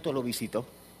ese momento lo visitó.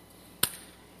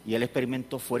 Y él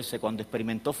experimentó fuerza. Cuando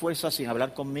experimentó fuerza sin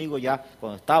hablar conmigo, ya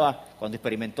cuando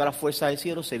experimentó la fuerza del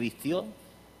cielo, se vistió,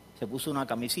 se puso una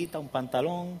camisita, un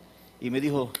pantalón, y me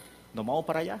dijo, nos vamos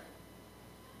para allá.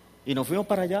 Y nos fuimos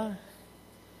para allá.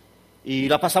 Y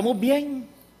la pasamos bien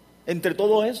entre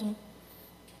todo eso.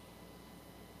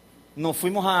 Nos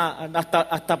fuimos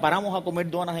hasta paramos a comer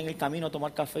donas en el camino, a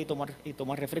tomar café y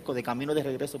tomar refresco, de camino de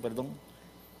regreso, perdón.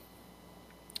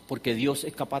 Porque Dios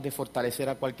es capaz de fortalecer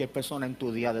a cualquier persona en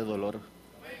tu día de dolor.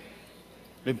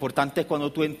 Lo importante es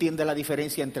cuando tú entiendes la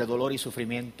diferencia entre dolor y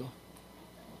sufrimiento.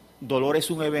 Dolor es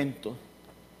un evento,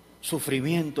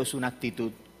 sufrimiento es una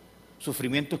actitud.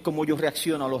 Sufrimiento es como yo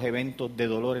reacciono a los eventos de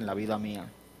dolor en la vida mía.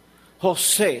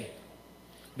 José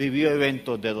vivió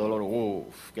eventos de dolor.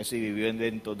 Que sí vivió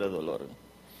eventos de dolor.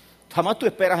 Jamás tú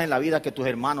esperas en la vida que tus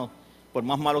hermanos, por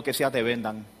más malo que sea, te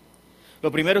vendan.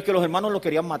 Lo primero es que los hermanos lo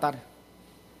querían matar.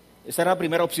 Esa era la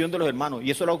primera opción de los hermanos.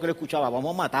 Y eso era lo que le escuchaba.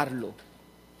 Vamos a matarlo.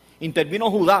 Intervino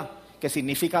Judá, que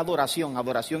significa adoración.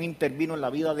 Adoración intervino en la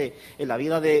vida de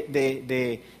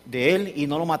él y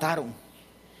no lo mataron.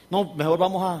 No, mejor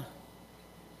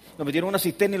lo metieron en una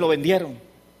cisterna y lo vendieron.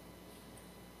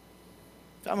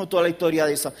 Sabemos toda la historia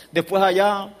de esa. Después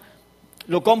allá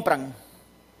lo compran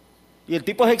y el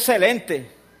tipo es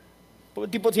excelente, porque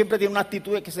el tipo siempre tiene una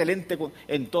actitud excelente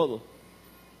en todo.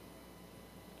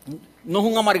 No es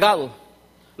un amargado.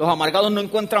 Los amargados no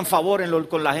encuentran favor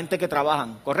con la gente que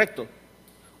trabajan, ¿correcto?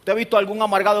 ¿Usted ha visto algún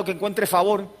amargado que encuentre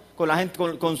favor con la gente,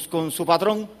 con su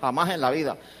patrón? Jamás en la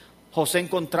vida. José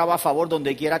encontraba favor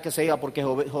donde quiera que se iba, porque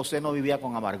José no vivía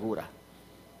con amargura.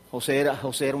 José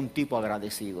era un tipo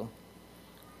agradecido.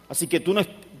 Así que tú no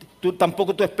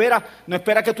esperas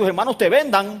que tus hermanos te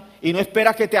vendan y no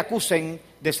esperas que te acusen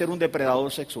de ser un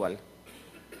depredador sexual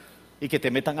y que te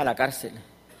metan a la cárcel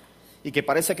y que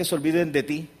parece que se olviden de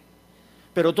ti.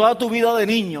 Pero toda tu vida de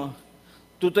niño,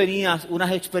 tú tenías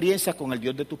unas experiencias con el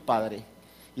Dios de tus padres.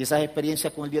 Y esas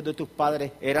experiencias con el Dios de tus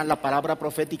padres eran la palabra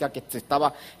profética que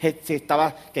estaban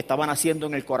haciendo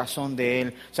en el corazón de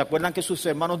él. ¿Se acuerdan que sus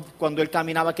hermanos, cuando él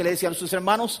caminaba, qué le decían a sus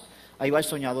hermanos? Ahí va el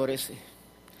soñador ese.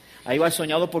 Ahí va el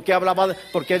soñador. ¿Por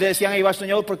qué decían ahí va el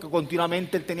soñador? Porque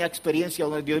continuamente él tenía experiencia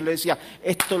donde Dios le decía,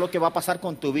 esto es lo que va a pasar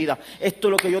con tu vida, esto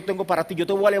es lo que yo tengo para ti, yo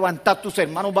te voy a levantar, tus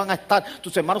hermanos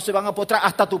se van a postrar,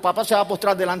 hasta tu papá se va a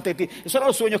postrar delante de ti. Esos eran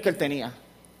los sueños que él tenía.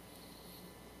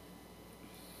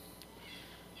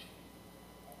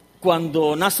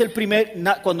 Cuando nace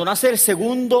el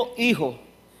segundo hijo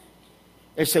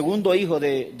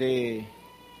de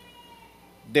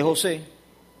José,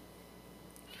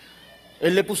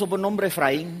 él le puso por nombre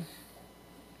Efraín.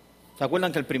 ¿Se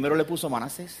acuerdan que el primero le puso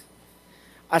Manasés?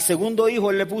 Al segundo hijo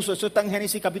él le puso, eso está en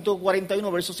Génesis capítulo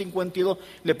 41, verso 52,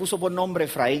 le puso por nombre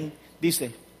Efraín.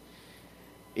 Dice,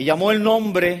 y llamó el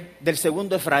nombre del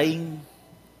segundo Efraín,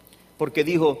 porque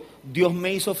dijo, Dios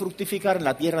me hizo fructificar en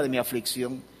la tierra de mi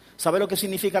aflicción. ¿Sabe lo que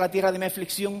significa la tierra de mi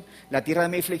aflicción? La tierra de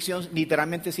mi aflicción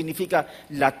literalmente significa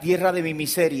la tierra de mi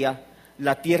miseria,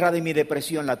 la tierra de mi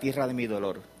depresión, la tierra de mi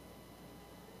dolor.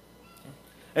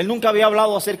 Él nunca había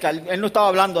hablado él no estaba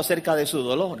hablando acerca de su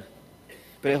dolor,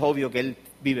 pero es obvio que él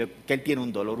tiene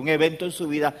un dolor, un evento en su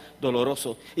vida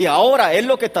doloroso. Y ahora él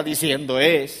lo que está diciendo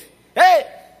es, ¡hey!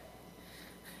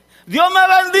 Dios me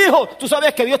bendijo. ¿Tú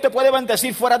sabes que Dios te puede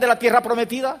bendecir fuera de la tierra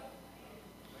prometida?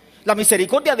 La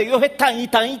misericordia de Dios es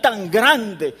tan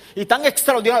grande y tan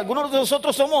extraordinaria. Algunos de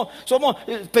nosotros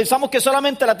pensamos que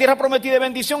solamente la tierra prometida es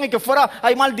bendición y que fuera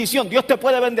hay maldición. Dios te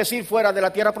puede bendecir fuera de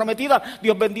la tierra prometida.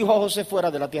 Dios bendijo a José fuera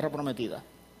de la tierra prometida.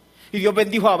 Y Dios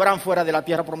bendijo a Abraham fuera de la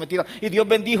tierra prometida. Y Dios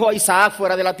bendijo a Isaac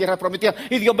fuera de la tierra prometida.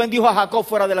 Y Dios bendijo a Jacob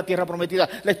fuera de la tierra prometida.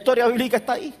 La historia bíblica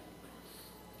está ahí.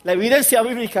 La evidencia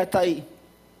bíblica está ahí.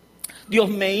 Dios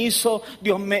me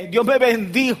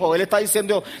bendijo. Él está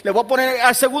diciendo, le voy a poner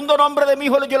al segundo nombre de mi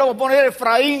hijo, yo le voy a poner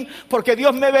Efraín, porque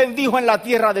Dios me bendijo en la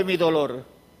tierra de mi dolor.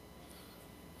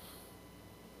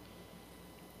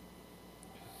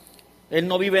 Él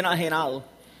no vive enajenado.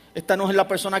 Esta no es la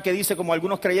persona que dice, como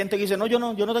algunos creyentes que dicen, no, yo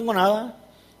no tengo nada.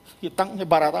 Y están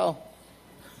desbaratados.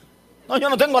 No, yo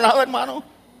no tengo nada, hermano.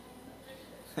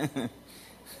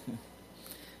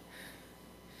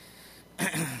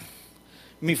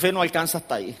 Mi fe no alcanza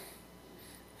hasta ahí.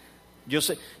 Yo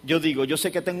sé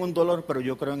que tengo un dolor, pero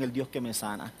yo creo en el Dios que me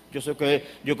sana.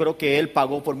 Yo creo que Él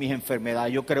pagó por mis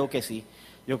enfermedades. Yo creo que sí.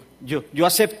 Yo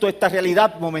acepto esta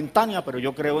realidad momentánea, pero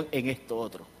yo creo en esto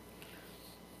otro.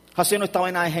 José no estaba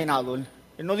enajenado. Él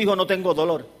no dijo no tengo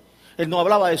dolor. Él no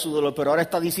hablaba de su dolor, pero ahora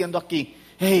está diciendo aquí,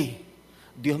 hey,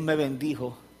 Dios me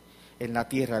bendijo en la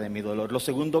tierra de mi dolor. Lo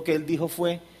segundo que él dijo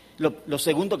fue, lo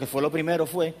segundo que fue lo primero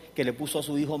fue que le puso a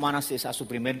su hijo Manasés, a su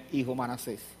primer hijo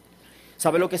Manasés.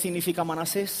 ¿Sabe lo que significa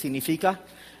Manasés?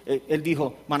 Él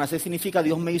dijo, Manasés significa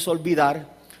Dios me hizo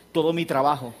olvidar todo mi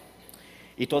trabajo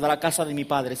y toda la casa de mi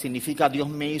padre. Significa Dios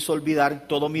me hizo olvidar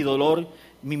todo mi dolor,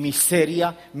 mi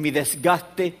miseria, mi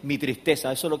desgaste, mi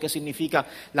tristeza. Eso es lo que significa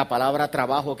la palabra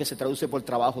trabajo, que se traduce por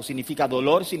trabajo. Significa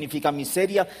dolor, significa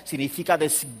miseria, significa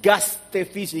desgaste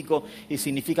físico y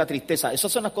significa tristeza.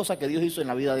 Esas son las cosas que Dios hizo en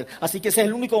la vida de él. Así que ese es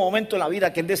el único momento en la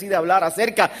vida que él decide hablar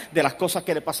acerca de las cosas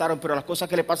que le pasaron, pero las cosas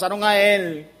que le pasaron a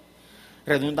él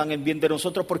redundan en bien de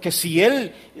nosotros, porque si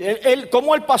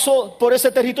 ¿cómo él pasó por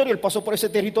ese territorio? Él pasó por ese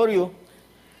territorio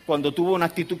cuando tuvo una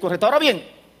actitud correcta. Ahora bien,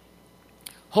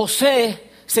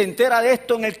 José se entera de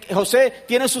esto. José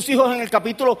tiene sus hijos en el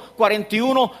capítulo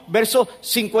 41, versos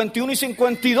 51 y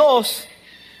 52.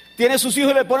 Tiene sus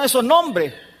hijos y le pone esos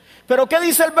nombres. Pero ¿qué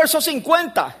dice el verso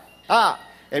 50?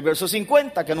 El verso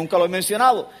 50, que nunca lo he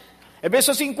mencionado. El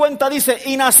verso 50 dice,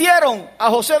 y nacieron a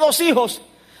José 2 hijos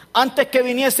antes que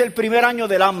viniese el primer año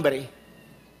del hambre.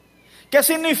 ¿Qué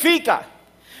significa?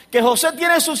 Que José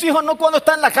tiene sus hijos no cuando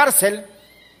está en la cárcel.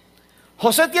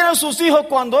 José tiene sus hijos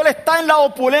cuando él está en la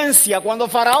opulencia, cuando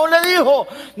Faraón le dijo,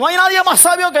 no hay nadie más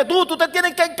sabio que tú te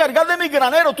tienes que encargar de mis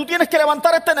graneros, tú tienes que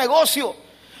levantar este negocio.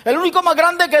 El único más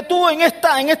grande que tú en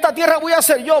esta tierra voy a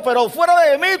ser yo, pero fuera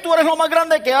de mí tú eres lo más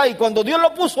grande que hay. Cuando Dios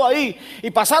lo puso ahí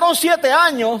y pasaron 7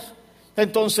 años,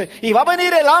 entonces, y va a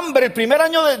venir el hambre, el primer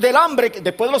año del hambre,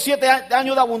 después de los 7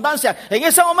 años de abundancia, en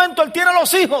ese momento él tiene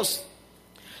los hijos.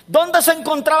 ¿Dónde se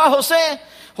encontraba José?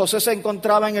 José se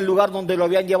encontraba en el lugar donde lo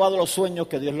habían llevado los sueños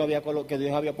que Dios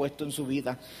había puesto en su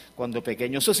vida cuando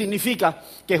pequeño. Eso significa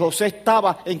que José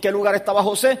estaba, ¿en qué lugar estaba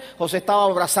José? José estaba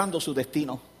abrazando su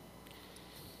destino.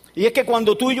 Y es que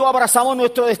cuando tú y yo abrazamos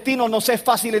nuestro destino, nos es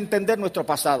fácil entender nuestro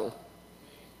pasado.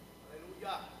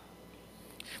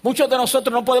 Muchos de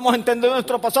nosotros no podemos entender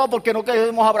nuestro pasado porque no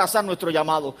queremos abrazar nuestro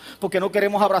llamado, porque no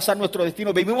queremos abrazar nuestro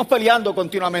destino. Vivimos peleando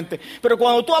continuamente. Pero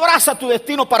cuando tú abrazas tu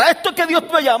destino, para esto es que Dios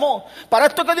me llamó, para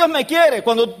esto es que Dios me quiere.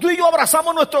 Cuando tú y yo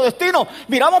abrazamos nuestro destino,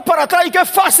 miramos para atrás y qué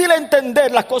fácil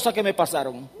entender las cosas que me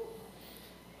pasaron.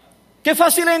 Qué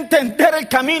fácil entender el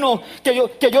camino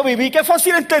que yo viví, qué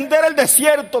fácil entender el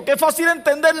desierto, qué fácil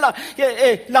entender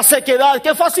la sequedad,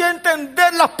 qué fácil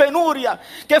entender las penurias,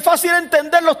 qué fácil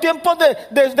entender los tiempos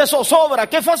de zozobra,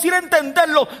 qué fácil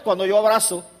entenderlo cuando yo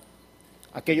abrazo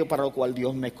aquello para lo cual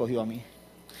Dios me escogió a mí.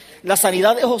 La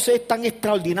sanidad de José es tan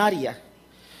extraordinaria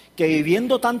que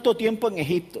viviendo tanto tiempo en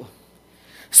Egipto,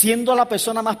 siendo la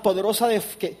persona más poderosa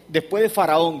después de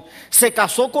Faraón, se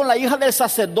casó con la hija del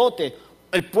sacerdote,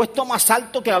 el puesto más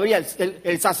alto que habría,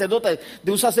 el sacerdote,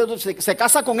 de un sacerdote, se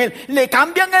casa con él, le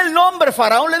cambian el nombre,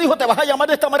 Faraón le dijo, te vas a llamar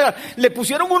de esta manera, le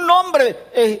pusieron un nombre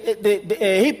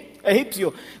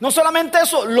egipcio, no solamente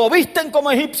eso, lo visten como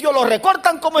egipcio, lo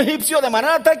recortan como egipcio, de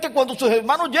manera tal que cuando sus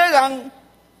hermanos llegan,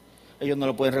 ellos no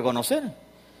lo pueden reconocer,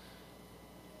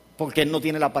 porque él no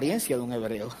tiene la apariencia de un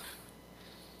hebreo.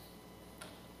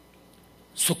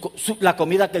 La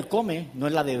comida que él come no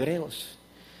es la de hebreos.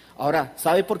 Ahora,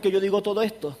 ¿sabe por qué yo digo todo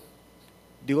esto?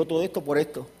 Digo todo esto por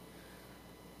esto.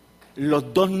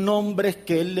 Los 2 nombres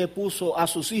que él le puso a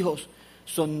sus hijos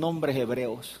son nombres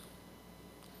hebreos.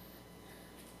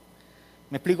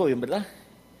 Me explico bien, ¿verdad?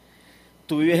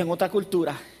 Tú vives en otra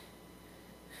cultura.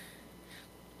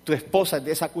 Tu esposa es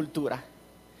de esa cultura.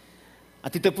 A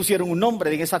ti te pusieron un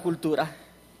nombre en esa cultura.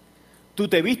 Tú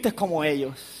te vistes como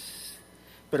ellos.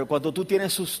 Pero cuando tú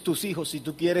tienes tus hijos, si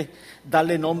tú quieres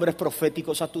darle nombres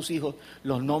proféticos a tus hijos,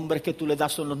 los nombres que tú le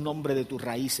das son los nombres de tus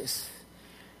raíces.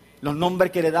 Los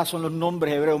nombres que le das son los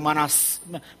nombres hebreos.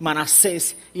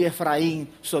 Manasés y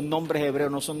Efraín son nombres hebreos,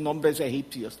 no son nombres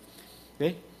egipcios.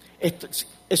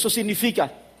 Eso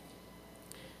significa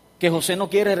que José no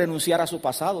quiere renunciar a su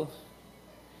pasado.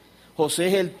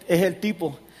 José es el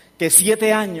tipo que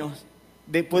 7 años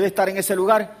después de estar en ese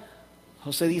lugar,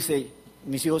 José dice,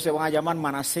 mis hijos se van a llamar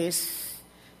Manasés.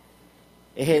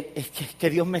 Es que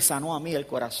Dios me sanó a mí el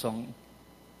corazón.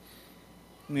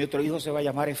 Mi otro hijo se va a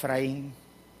llamar Efraín,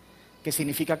 que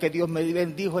significa que Dios me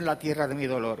bendijo en la tierra de mi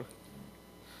dolor.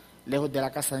 Lejos de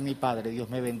la casa de mi padre, Dios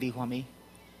me bendijo a mí.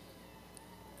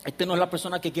 Esta no es la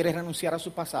persona que quiere renunciar a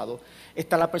su pasado.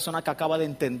 Esta es la persona que acaba de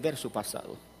entender su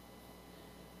pasado.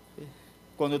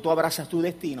 Cuando tú abrazas tu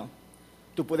destino,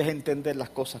 tú puedes entender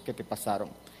las cosas que te pasaron.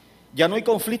 Ya no hay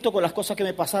conflicto con las cosas que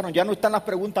me pasaron. Ya no están las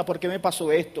preguntas ¿por qué me pasó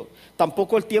esto?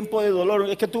 Tampoco el tiempo de dolor.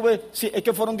 Es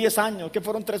que fueron 10 años, es que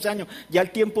fueron 13 años. Ya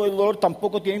el tiempo de dolor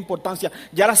tampoco tiene importancia.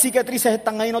 Ya las cicatrices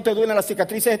están ahí, no te duelen. Las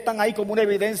cicatrices están ahí como una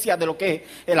evidencia de lo que es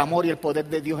el amor y el poder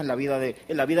de Dios en la vida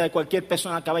de cualquier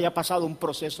persona que haya pasado un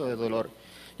proceso de dolor.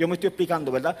 Yo me estoy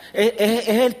explicando, ¿verdad? Es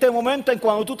este momento en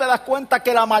cuando tú te das cuenta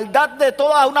que la maldad de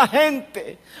toda una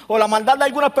gente o la maldad de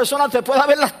algunas personas te puede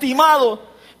haber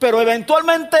lastimado. Pero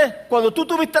eventualmente, cuando tú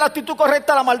tuviste la actitud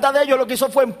correcta, la maldad de ellos lo que hizo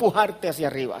fue empujarte hacia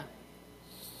arriba.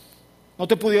 No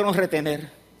te pudieron retener.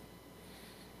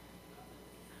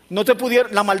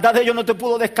 La maldad de ellos no te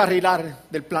pudo descarrilar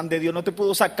del plan de Dios, no te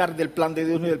pudo sacar del plan de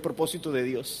Dios ni del propósito de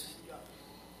Dios.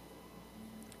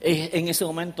 Es en ese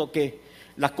momento que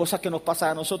las cosas que nos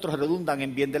pasan a nosotros redundan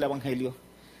en bien del Evangelio.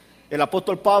 El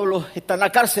apóstol Pablo está en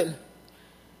la cárcel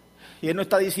y él no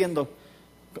está diciendo,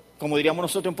 como diríamos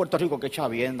nosotros en Puerto Rico, que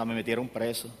chavienda, me metieron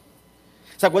preso.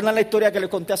 ¿Se acuerdan la historia que les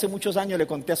conté hace muchos años? Le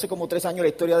conté hace como 3 años la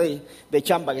historia de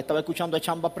Chamba, que estaba escuchando a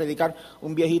Chamba predicar,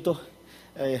 un viejito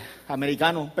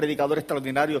americano, un predicador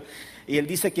extraordinario. Y él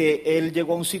dice que él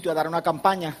llegó a un sitio a dar una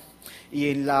campaña y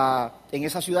en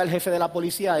esa ciudad el jefe de la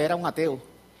policía era un ateo.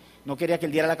 No quería que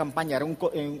él diera la campaña, era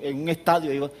en un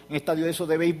estadio de esos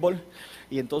de béisbol.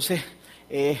 Y entonces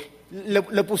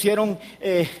le pusieron,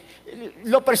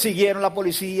 lo persiguieron la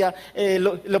policía,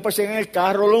 lo persiguieron en el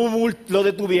carro, lo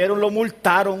detuvieron, lo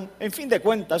multaron, en fin de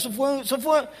cuentas, eso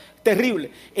fue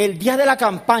terrible. El día de la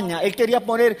campaña, él quería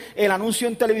poner el anuncio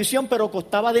en televisión, pero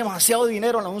costaba demasiado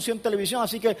dinero el anuncio en televisión,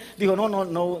 así que dijo,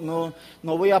 no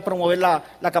voy a promover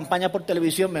la campaña por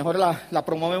televisión, mejor la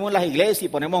promovemos en las iglesias y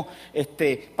ponemos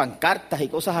pancartas y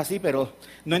cosas así, pero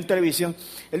no en televisión.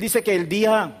 Él dice que el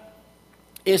día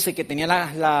ese que tenía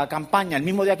la campaña, el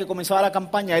mismo día que comenzaba la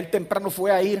campaña, él temprano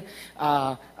fue a ir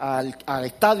al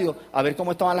estadio a ver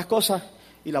cómo estaban las cosas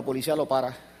y la policía lo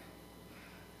para.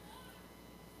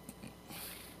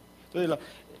 Entonces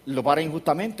lo para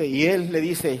injustamente y él le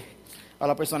dice a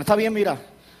la persona, está bien, mira,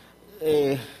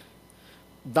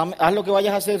 haz lo que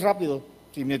vayas a hacer rápido,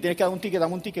 si me tienes que dar un ticket,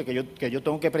 dame un ticket que yo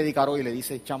tengo que predicar hoy, le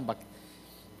dice Schambach.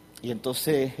 Y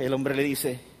entonces el hombre le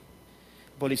dice,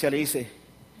 el policía le dice,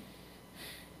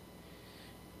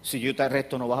 si yo te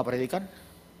arresto, ¿no vas a predicar?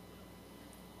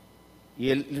 Y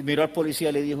él miró al policía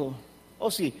y le dijo,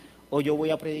 oh sí, o yo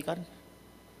voy a predicar.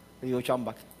 Le dijo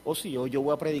Schambach, oh sí, o yo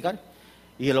voy a predicar.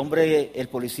 Y el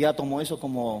policía tomó eso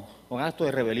como un acto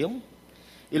de rebelión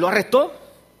y lo arrestó.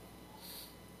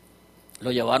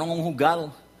 Lo llevaron a un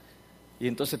juzgado. Y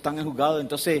entonces están en juzgado,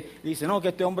 entonces dice, no, que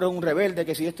este hombre es un rebelde,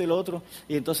 que si esto y lo otro.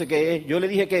 Y entonces yo le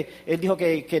dije que, él dijo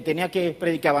que tenía que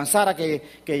predicar, que avanzara,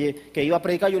 que iba a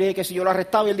predicar. Yo le dije que si yo lo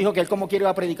arrestaba, y él dijo que él como quiere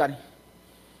iba a predicar.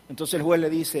 Entonces el juez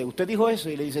le dice, ¿usted dijo eso?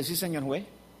 Y le dice, sí, señor juez,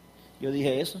 yo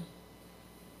dije eso.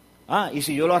 Y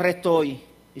si yo lo arresto hoy,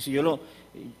 y si él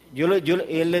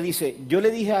le dice, yo le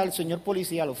dije al señor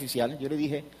policía, al oficial, yo le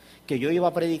dije que yo iba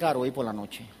a predicar hoy por la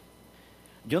noche.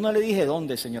 Yo no le dije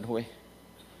dónde, señor juez.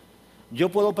 Yo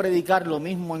puedo predicar lo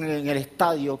mismo en el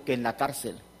estadio que en la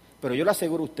cárcel, pero yo le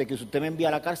aseguro a usted que si usted me envía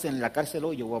a la cárcel, en la cárcel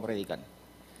hoy yo voy a predicar.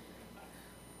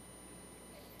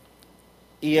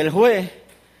 Y el juez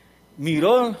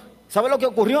miró, ¿sabe lo que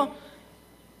ocurrió?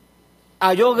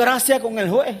 Halló gracia con el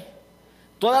juez.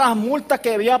 Todas las multas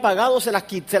que había pagado se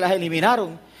las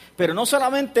eliminaron. Pero no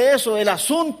solamente eso, el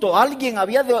asunto,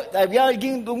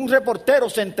 un reportero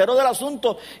se enteró del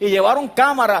asunto y llevaron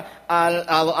cámara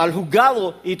al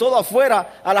juzgado y todo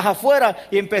afuera, a las afueras,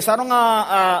 y empezaron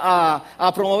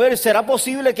a promover, ¿será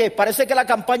posible que parece que la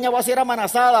campaña va a ser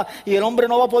amenazada y el hombre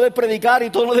no va a poder predicar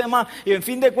y todo lo demás? Y en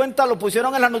fin de cuentas lo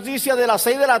pusieron en las noticias de las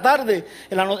 6 de la tarde,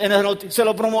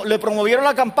 le promovieron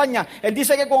la campaña. Él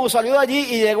dice que cuando salió de allí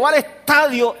y llegó al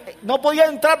estadio, no podía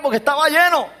entrar porque estaba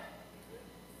lleno.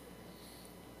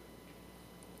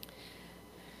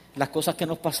 Las cosas que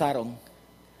nos pasaron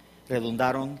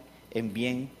redundaron en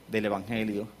bien del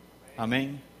Evangelio.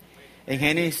 Amén. En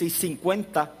Génesis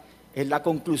 50 es la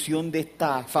conclusión de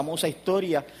esta famosa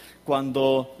historia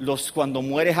cuando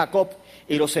muere Jacob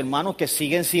y los hermanos que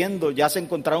siguen siendo, ya se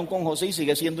encontraron con José y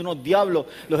siguen siendo unos diablos.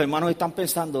 Los hermanos están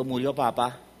pensando, murió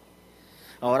papá.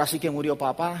 Ahora sí que murió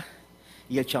papá.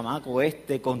 Y el chamaco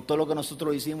con todo lo que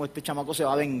nosotros hicimos, este chamaco se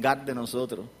va a vengar de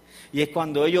nosotros. Y es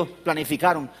cuando ellos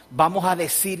planificaron, vamos a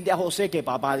decirle a José que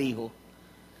papá dijo.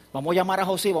 Vamos a llamar a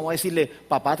José y vamos a decirle,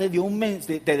 papá te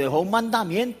dejó un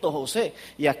mandamiento, José.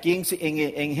 Y aquí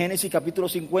en Génesis capítulo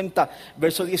 50,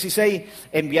 verso 16,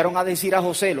 enviaron a decir a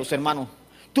José, los hermanos,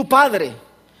 tu padre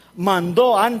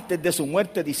mandó antes de su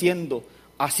muerte diciendo,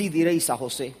 así diréis a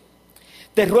José.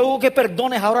 Te ruego que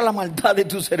perdones ahora la maldad de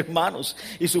tus hermanos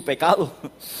y su pecado,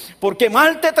 porque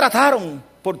mal te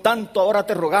trataron. Por tanto, ahora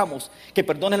te rogamos que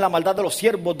perdones la maldad de los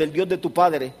siervos del Dios de tu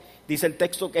padre. Dice el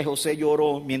texto que José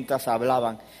lloró mientras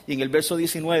hablaban. Y en el verso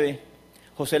 19,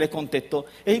 José les contestó.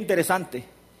 Es interesante.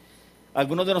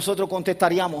 Algunos de nosotros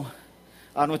contestaríamos,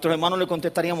 a nuestros hermanos le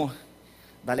contestaríamos,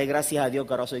 dale gracias a Dios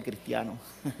que ahora soy cristiano.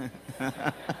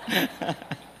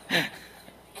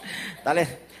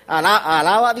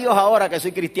 Alaba a Dios ahora que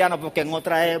soy cristiano, porque en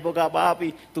otra época,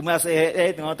 papi, tú me haces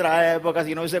esto, en otra época,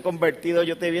 si no hubiese convertido,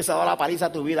 yo te hubiese dado la paliza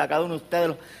a tu vida, a cada uno de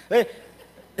ustedes.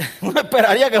 Uno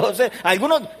esperaría que José,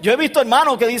 yo he visto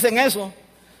hermanos que dicen eso.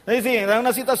 Es decir, en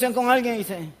una situación con alguien y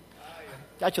dicen,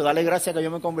 chacho, dale gracias que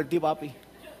yo me convertí, papi.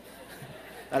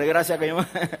 Dale gracias que yo me...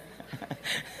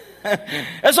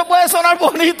 Eso puede sonar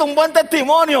bonito, un buen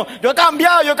testimonio. Yo he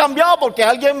cambiado porque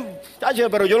alguien,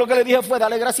 pero yo lo que le dije fue,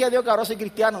 dale gracias a Dios que ahora soy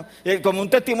cristiano. Como un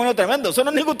testimonio tremendo. Eso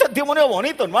no es ningún testimonio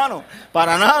bonito, hermano.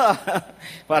 Para nada,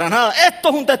 para nada. Esto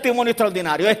es un testimonio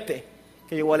extraordinario, que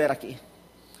yo voy a leer aquí.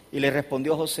 Y le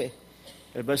respondió José,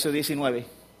 el verso 19,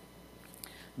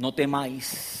 no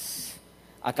temáis,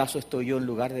 ¿acaso estoy yo en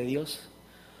lugar de Dios?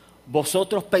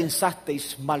 Vosotros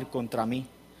pensasteis mal contra mí,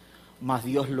 mas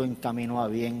Dios lo encaminó a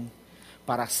bien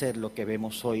para hacer lo que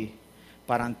vemos hoy,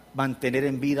 para mantener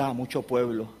en vida a mucho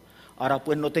pueblo. Ahora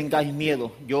pues no tengáis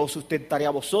miedo, yo os sustentaré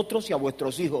a vosotros y a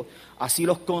vuestros hijos. Así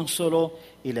los consoló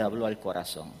y le habló al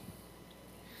corazón.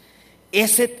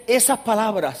 Esas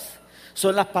palabras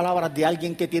son las palabras de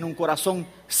alguien que tiene un corazón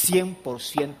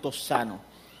 100%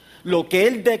 sano. Lo que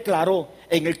él declaró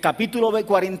en el capítulo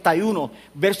 41,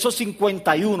 verso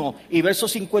 51 y verso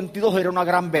 52 era una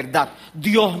gran verdad.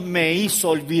 Dios me hizo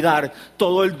olvidar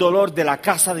todo el dolor de la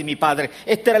casa de mi padre.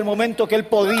 Este era el momento que él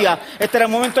podía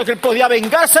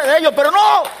vengarse de ellos, pero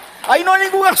no, ahí no hay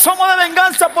ningún asomo de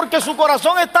venganza porque su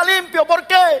corazón está limpio. ¿Por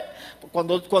qué?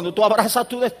 Cuando tú abrazas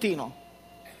tu destino,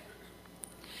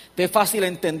 te es fácil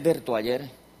entender tu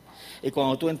ayer. Y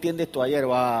cuando tú entiendes tu ayer,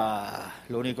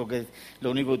 lo único que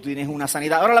tú tienes es una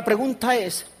sanidad. Ahora la pregunta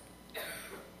es,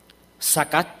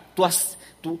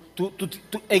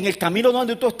 en el camino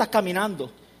donde tú estás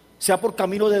caminando, sea por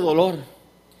camino de dolor,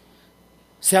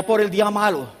 sea por el día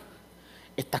malo,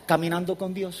 ¿estás caminando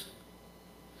con Dios?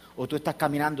 ¿O tú estás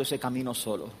caminando ese camino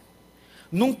solo?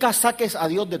 Nunca saques a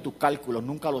Dios de tus cálculos,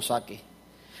 nunca lo saques.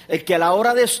 El que a la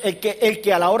hora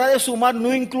de sumar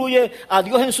no incluye a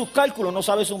Dios en sus cálculos, no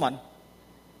sabe sumar.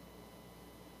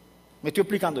 Me estoy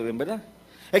explicando bien, ¿verdad?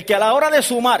 El que a la hora de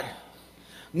sumar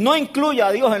no incluye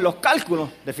a Dios en los cálculos,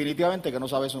 definitivamente que no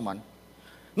sabe sumar.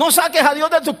 No saques a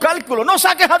Dios de tus cálculos, no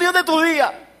saques a Dios de tu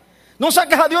día. No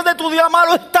saques a Dios de tu día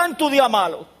malo, está en tu día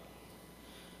malo.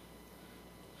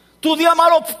 Tu día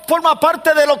malo forma parte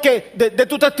de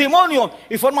tu testimonio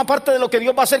y forma parte de lo que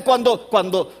Dios va a hacer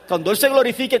cuando Él se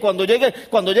glorifique, cuando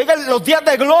lleguen los días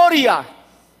de gloria.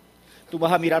 Tú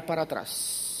vas a mirar para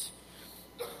atrás.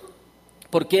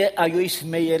 ¿Por qué a Joyce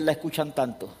Meyer la escuchan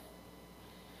tanto?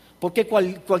 ¿Por qué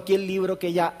cualquier libro que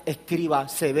ella escriba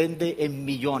se vende en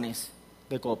millones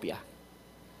de copias?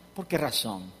 ¿Por qué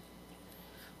razón?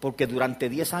 Porque durante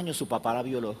 10 años su papá la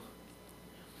violó.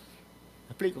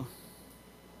 ¿Me explico?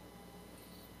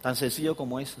 Tan sencillo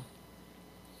como eso.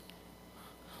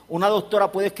 Una doctora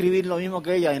puede escribir lo mismo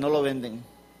que ella y no lo venden.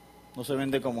 No se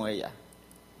vende como ella.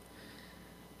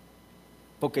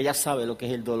 Porque ella sabe lo que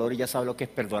es el dolor y ella sabe lo que es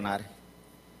perdonar.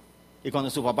 Y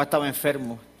cuando su papá estaba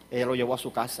enfermo, ella lo llevó a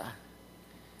su casa.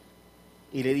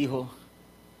 Y le dijo,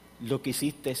 lo que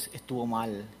hiciste estuvo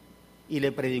mal. Y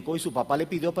le predicó y su papá le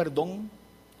pidió perdón.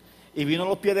 Y vino a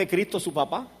los pies de Cristo su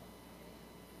papá.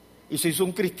 Y se hizo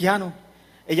un cristiano.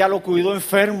 Ella lo cuidó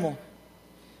enfermo.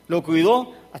 Lo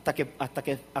cuidó hasta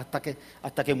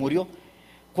que murió.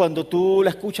 Cuando tú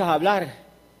la escuchas hablar,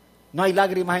 no hay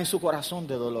lágrimas en su corazón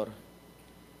de dolor.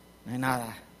 No hay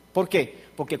nada. ¿Por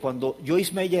qué? Porque cuando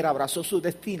Joyce Meyer abrazó su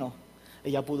destino,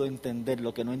 ella pudo entender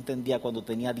lo que no entendía cuando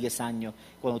tenía 10 años,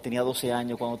 cuando tenía 12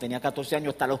 años, cuando tenía 14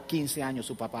 años, hasta los 15 años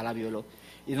su papá la violó.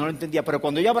 Y no lo entendía, pero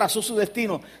cuando ella abrazó su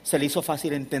destino, se le hizo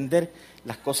fácil entender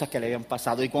las cosas que le habían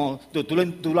pasado. Y cuando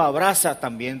tú lo abrazas,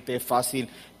 también te es fácil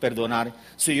perdonar.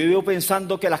 Si yo vivo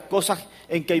pensando que las cosas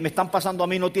en que me están pasando a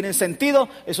mí no tienen sentido,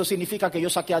 eso significa que yo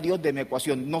saqué a Dios de mi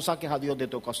ecuación. No saques a Dios de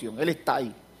tu ecuación, Él está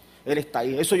ahí. Él está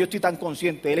ahí, eso yo estoy tan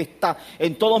consciente. Él está,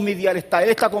 en todos mis días Él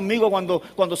está conmigo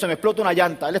cuando se me explota una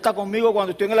llanta. Él está conmigo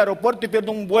cuando estoy en el aeropuerto y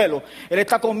pierdo un vuelo. Él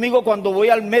está conmigo cuando voy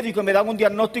al médico y me dan un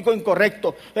diagnóstico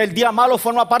incorrecto. El día malo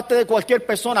forma parte de cualquier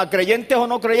persona, creyentes o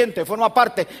no creyentes, forma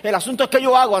parte. El asunto es que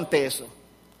yo hago ante eso.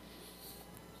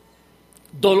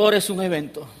 Dolor es un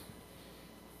evento,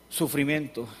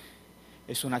 sufrimiento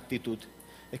es una actitud.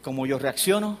 Es como yo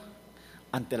reacciono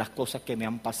ante las cosas que me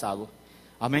han pasado.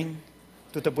 Amén.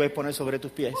 Tú te puedes poner sobre tus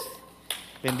pies.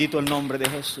 Bendito el nombre de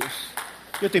Jesús.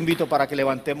 Yo te invito para que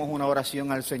levantemos una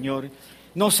oración al Señor.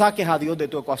 No saques a Dios de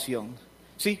tu ecuación.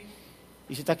 ¿Sí?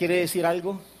 Y si te quiere decir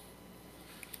algo,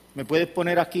 ¿me puedes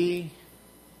poner aquí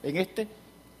en este?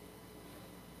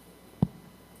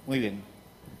 Muy bien.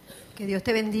 Que Dios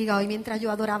te bendiga. Hoy mientras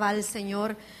yo adoraba al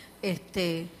Señor,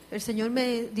 el Señor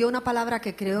me dio una palabra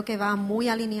que creo que va muy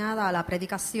alineada a la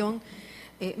predicación.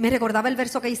 Me recordaba el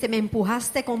verso que dice, me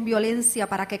empujaste con violencia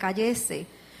para que cayese,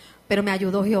 pero me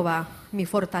ayudó Jehová, mi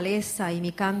fortaleza y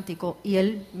mi cántico, y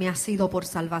Él me ha sido por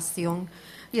salvación.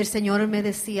 Y el Señor me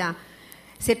decía,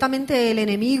 ciertamente el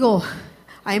enemigo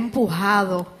ha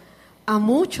empujado a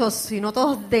muchos, si no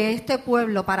todos, de este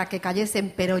pueblo para que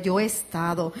cayesen, pero yo he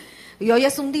estado. Y hoy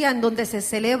es un día en donde se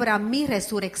celebra mi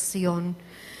resurrección.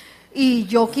 Y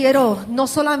yo quiero no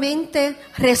solamente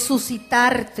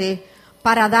resucitarte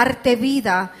para darte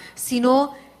vida,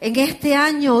 sino en este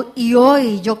año y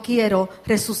hoy yo quiero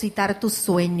resucitar tus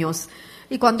sueños.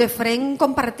 Y cuando Efraín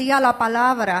compartía la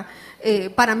palabra,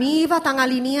 para mí iba tan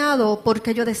alineado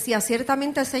porque yo decía,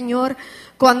 ciertamente Señor,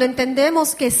 cuando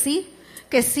entendemos que sí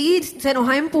se nos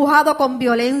ha empujado con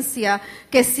violencia,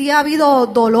 que sí ha habido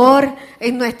dolor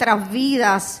en nuestras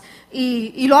vidas,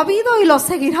 Y lo ha habido y lo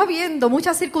seguirá habiendo.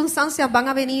 Muchas circunstancias van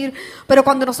a venir, pero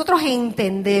cuando nosotros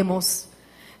entendemos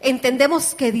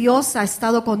que Dios ha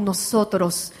estado con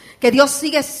nosotros, que Dios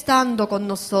sigue estando con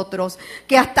nosotros,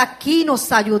 que hasta aquí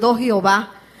nos ayudó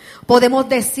Jehová, podemos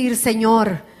decir,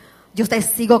 Señor, yo te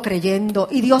sigo creyendo.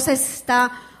 Y Dios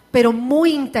está, pero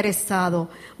muy interesado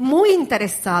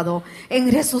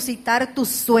en resucitar tus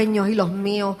sueños y los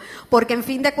míos. Porque en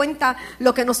fin de cuentas,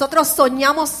 lo que nosotros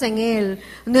soñamos en Él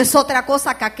no es otra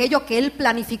cosa que aquello que Él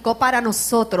planificó para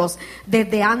nosotros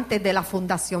desde antes de la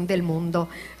fundación del mundo.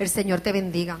 El Señor te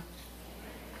bendiga.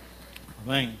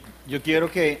 Amén. Yo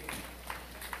quiero que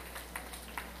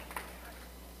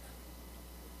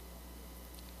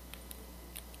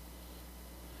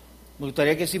me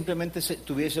gustaría que simplemente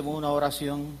tuviésemos una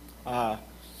oración.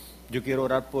 Yo quiero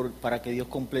orar para que Dios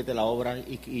complete la obra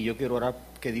y yo quiero orar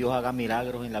que Dios haga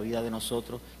milagros en la vida de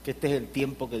nosotros, que este es el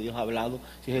tiempo que Dios ha hablado.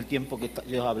 Si es el tiempo que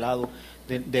Dios ha hablado,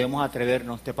 debemos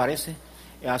atrevernos. ¿Te parece?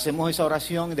 Hacemos esa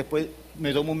oración y después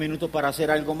me tomo un minuto para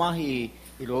hacer algo más y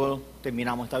luego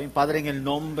terminamos. ¿Está bien? Padre, en el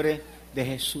nombre de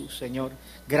Jesús, Señor,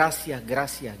 gracias,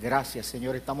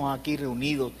 Señor. Estamos aquí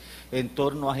reunidos en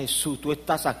torno a Jesús. Tú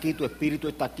estás aquí, tu Espíritu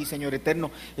está aquí, Señor eterno.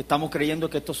 Estamos creyendo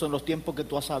que estos son los tiempos que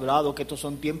tú has hablado, que estos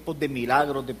son tiempos de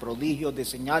milagros, de prodigios, de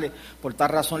señales. Por tal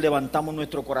razón levantamos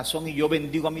nuestro corazón y yo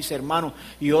bendigo a mis hermanos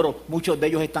y oro. Muchos de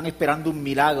ellos están esperando un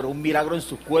milagro en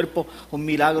sus cuerpos, un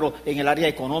milagro en el área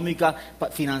económica,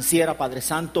 financiera, Padre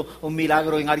Santo, un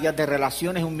milagro en áreas de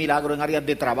relaciones, un milagro en áreas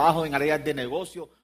de trabajo, en áreas de negocio.